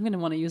I'm gonna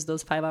want to use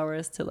those 5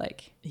 hours to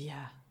like,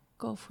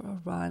 go for a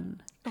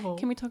run. Oh.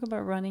 Can we talk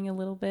about running a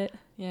little bit?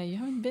 Yeah, you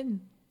haven't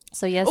been.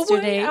 So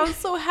yesterday, I was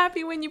so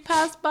happy when you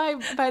passed by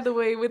the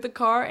way, with the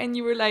car, and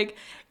you were like,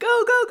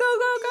 go, go, go,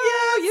 go, go.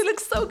 Yes. You look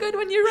so good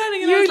when you're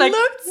running. And you I was like,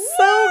 looked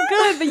so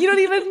good, but you don't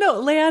even know.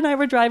 Leah and I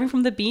were driving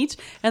from the beach,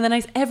 and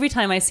then every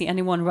time I see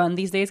anyone run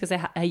these days, because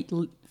I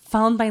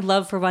found my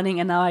love for running,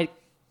 and now I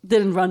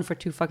didn't run for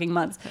 2 fucking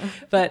months.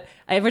 But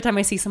every time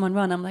I see someone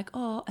run, I'm like,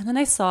 oh. And then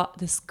I saw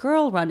this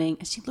girl running,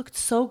 and she looked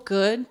so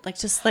good, like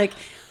just like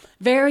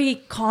very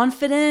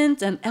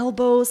confident, and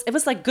elbows. It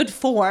was like good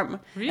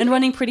form, and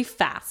running pretty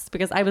fast,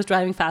 because I was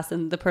driving fast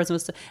and the person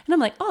was. And I'm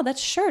like, oh, that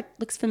shirt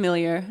looks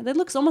familiar. That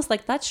looks almost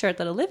like that shirt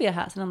that Olivia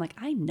has. And I'm like,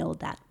 I know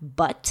that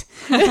butt.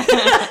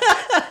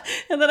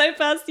 And then I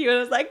passed you, and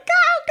I was like, go,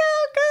 go,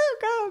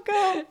 go, go,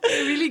 go.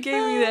 It really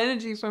gave me the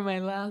energy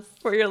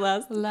for your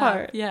last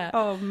part. Yeah.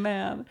 Oh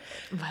man.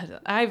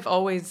 But I've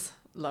always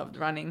loved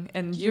running,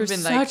 and You're been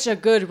such a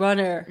good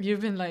runner. You've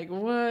been like,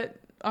 what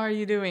are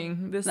you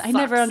doing? This I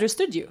never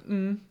understood you.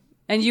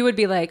 And you would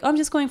be like, oh, I'm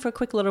just going for a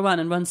quick little run,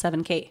 and run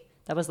 7K.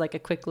 That was like a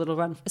quick little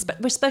run,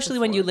 especially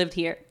when you lived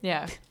here.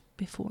 Yeah.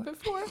 Before.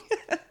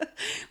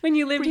 When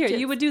you lived here,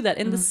 you would do that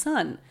in the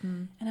sun.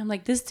 And I'm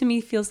like, this to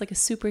me feels like a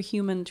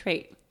superhuman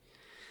trait.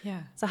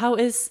 Yeah. So how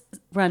is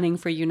running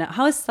for you now?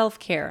 How is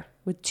self-care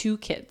with 2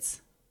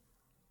 kids?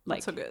 Like,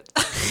 not so good.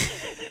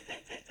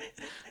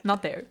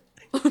 Not there.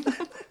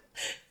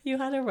 You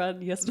had a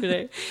run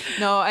yesterday.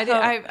 No, I did.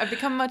 I've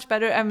become much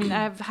better. I mean,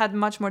 I've had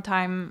much more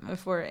time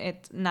for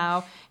it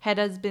now. Head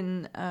has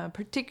been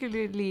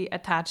particularly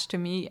attached to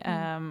me,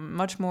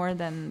 much more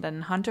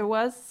than Hunter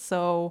was.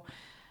 So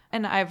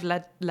And I've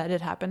let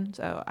it happen.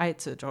 So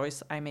it's a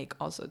choice I make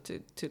also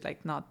to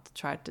like not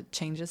try to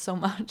change it so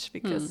much,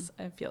 because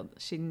I feel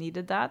she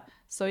needed that.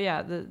 So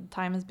yeah, the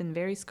time has been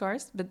very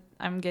scarce, but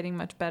I'm getting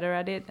much better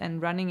at it.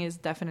 And running is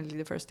definitely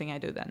the first thing I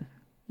do then.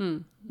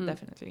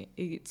 Definitely.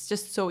 It's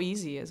just so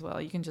easy as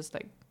well. You can just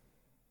like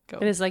go.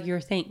 It is like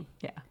your thing.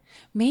 Yeah.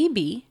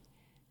 Maybe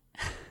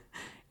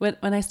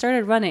when I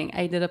started running,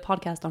 I did a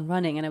podcast on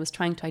running, and I was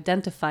trying to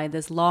identify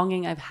this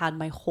longing I've had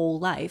my whole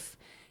life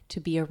to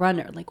be a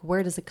runner. Like,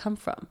 where does it come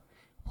from?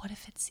 What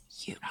if it's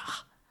you?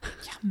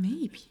 Yeah,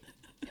 maybe.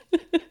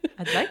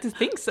 I'd like to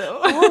think so.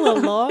 All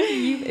along,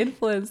 you've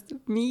influenced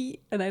me,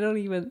 and I don't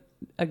even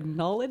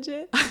acknowledge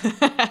it. No,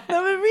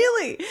 but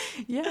really.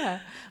 Yeah,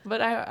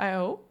 but I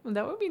hope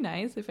that would be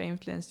nice if I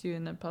influenced you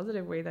in a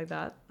positive way like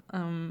that.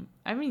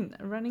 I mean,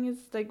 running is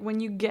like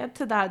when you get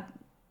to that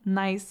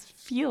nice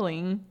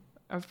feeling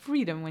of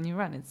freedom when you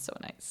run. It's so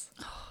nice.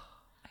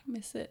 I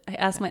miss it. I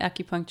asked my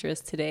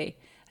acupuncturist today.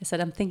 I said,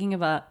 I'm thinking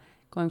about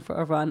going for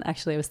a run.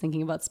 Actually, I was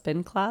thinking about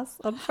spin class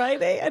on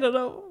Friday. I don't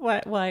know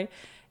why.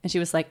 And she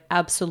was like,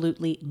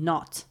 absolutely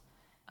not.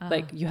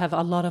 Like, you have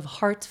a lot of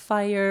heart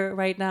fire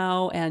right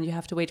now, and you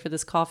have to wait for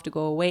this cough to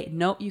go away.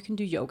 No, you can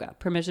do yoga.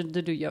 Permission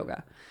to do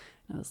yoga.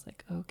 And I was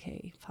like,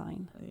 okay,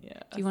 fine. Yeah.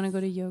 Do you want to go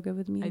to yoga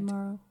with me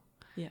tomorrow?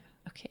 Yeah.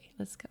 Okay,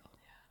 let's go.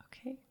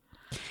 Okay.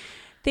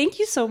 Thank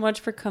you so much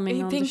for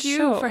coming on the show. Thank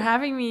you for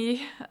having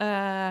me.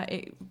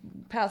 It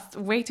passed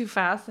way too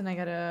fast, and I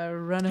gotta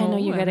run home. I know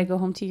you gotta go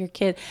home to your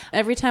kid.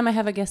 Every time I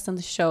have a guest on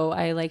the show,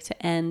 I like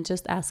to end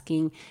just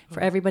asking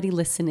for everybody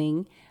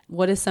listening,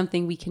 what is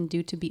something we can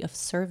do to be of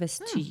service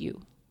to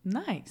you?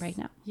 Nice. Right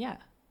now. Yeah.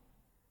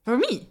 For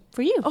me?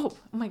 For you. Oh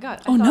my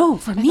God. For me.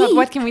 I thought,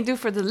 what can we do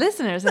for the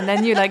listeners? And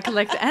then you like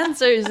collect the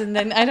answers, and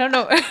then I don't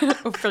know.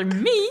 For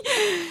me?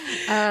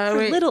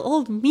 For little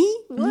old me?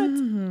 What?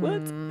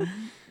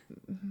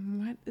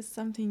 What is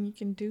something you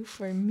can do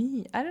for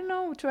me? I don't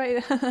know. Try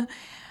to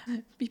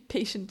be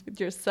patient with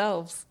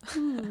yourselves. I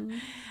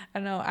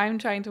don't know. I'm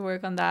trying to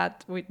work on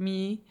that with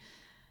me.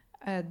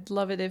 I'd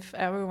love it if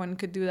everyone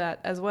could do that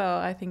as well.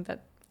 I think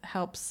that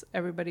helps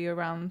everybody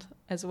around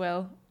as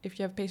well. If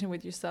you have patience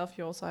with yourself,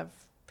 you also have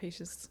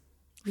patience.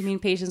 You mean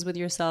patience with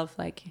yourself,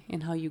 like in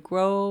how you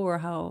grow, or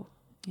how?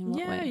 In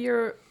what way?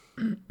 Your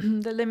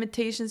the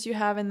limitations you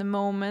have in the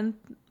moment.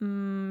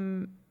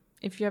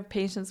 If you have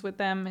patience with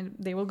them, and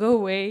they will go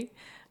away.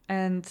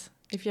 And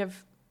if you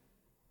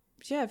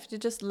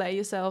just let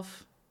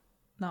yourself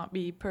not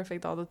be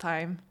perfect all the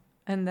time,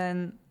 and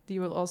then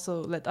you will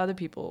also let other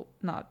people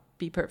not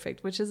be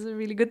perfect, which is a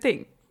really good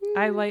thing.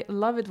 I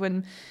love it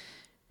when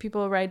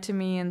people write to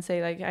me and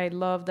say like, I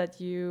love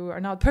that you are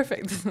not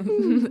perfect.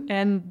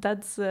 And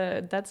that's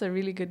a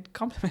really good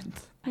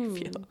compliment, I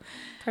feel.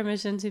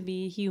 Permission to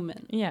be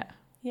human. Yeah.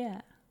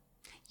 Yeah.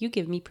 You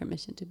give me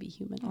permission to be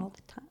human all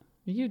the time.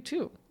 You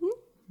too.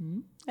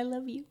 I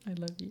love you. I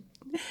love you.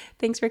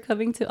 Thanks for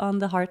coming to On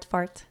the Heart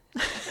Fart.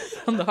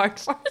 On the Heart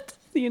Fart.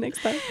 See you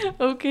next time.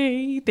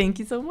 Okay. Thank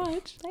you so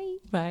much. Bye.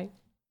 Bye.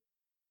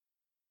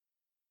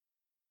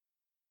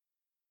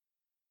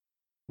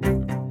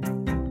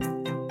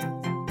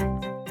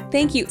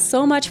 Thank you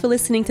so much for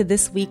listening to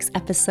this week's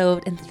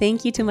episode, and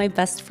thank you to my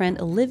best friend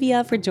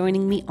Olivia for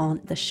joining me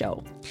on the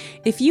show.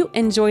 If you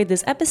enjoyed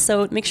this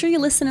episode, make sure you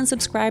listen and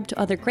subscribe to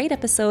other great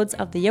episodes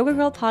of the Yoga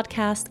Girl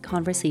podcast,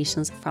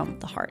 Conversations from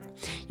the Heart.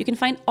 You can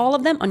find all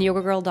of them on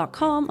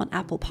yogagirl.com, on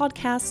Apple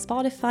Podcasts,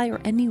 Spotify,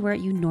 or anywhere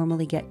you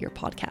normally get your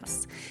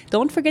podcasts.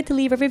 Don't forget to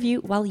leave a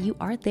review while you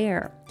are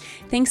there.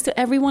 Thanks to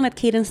everyone at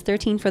Cadence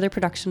 13 for their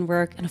production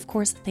work, and of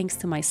course, thanks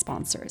to my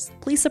sponsors.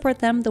 Please support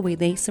them the way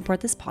they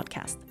support this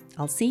podcast.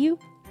 I'll see you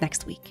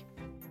next week.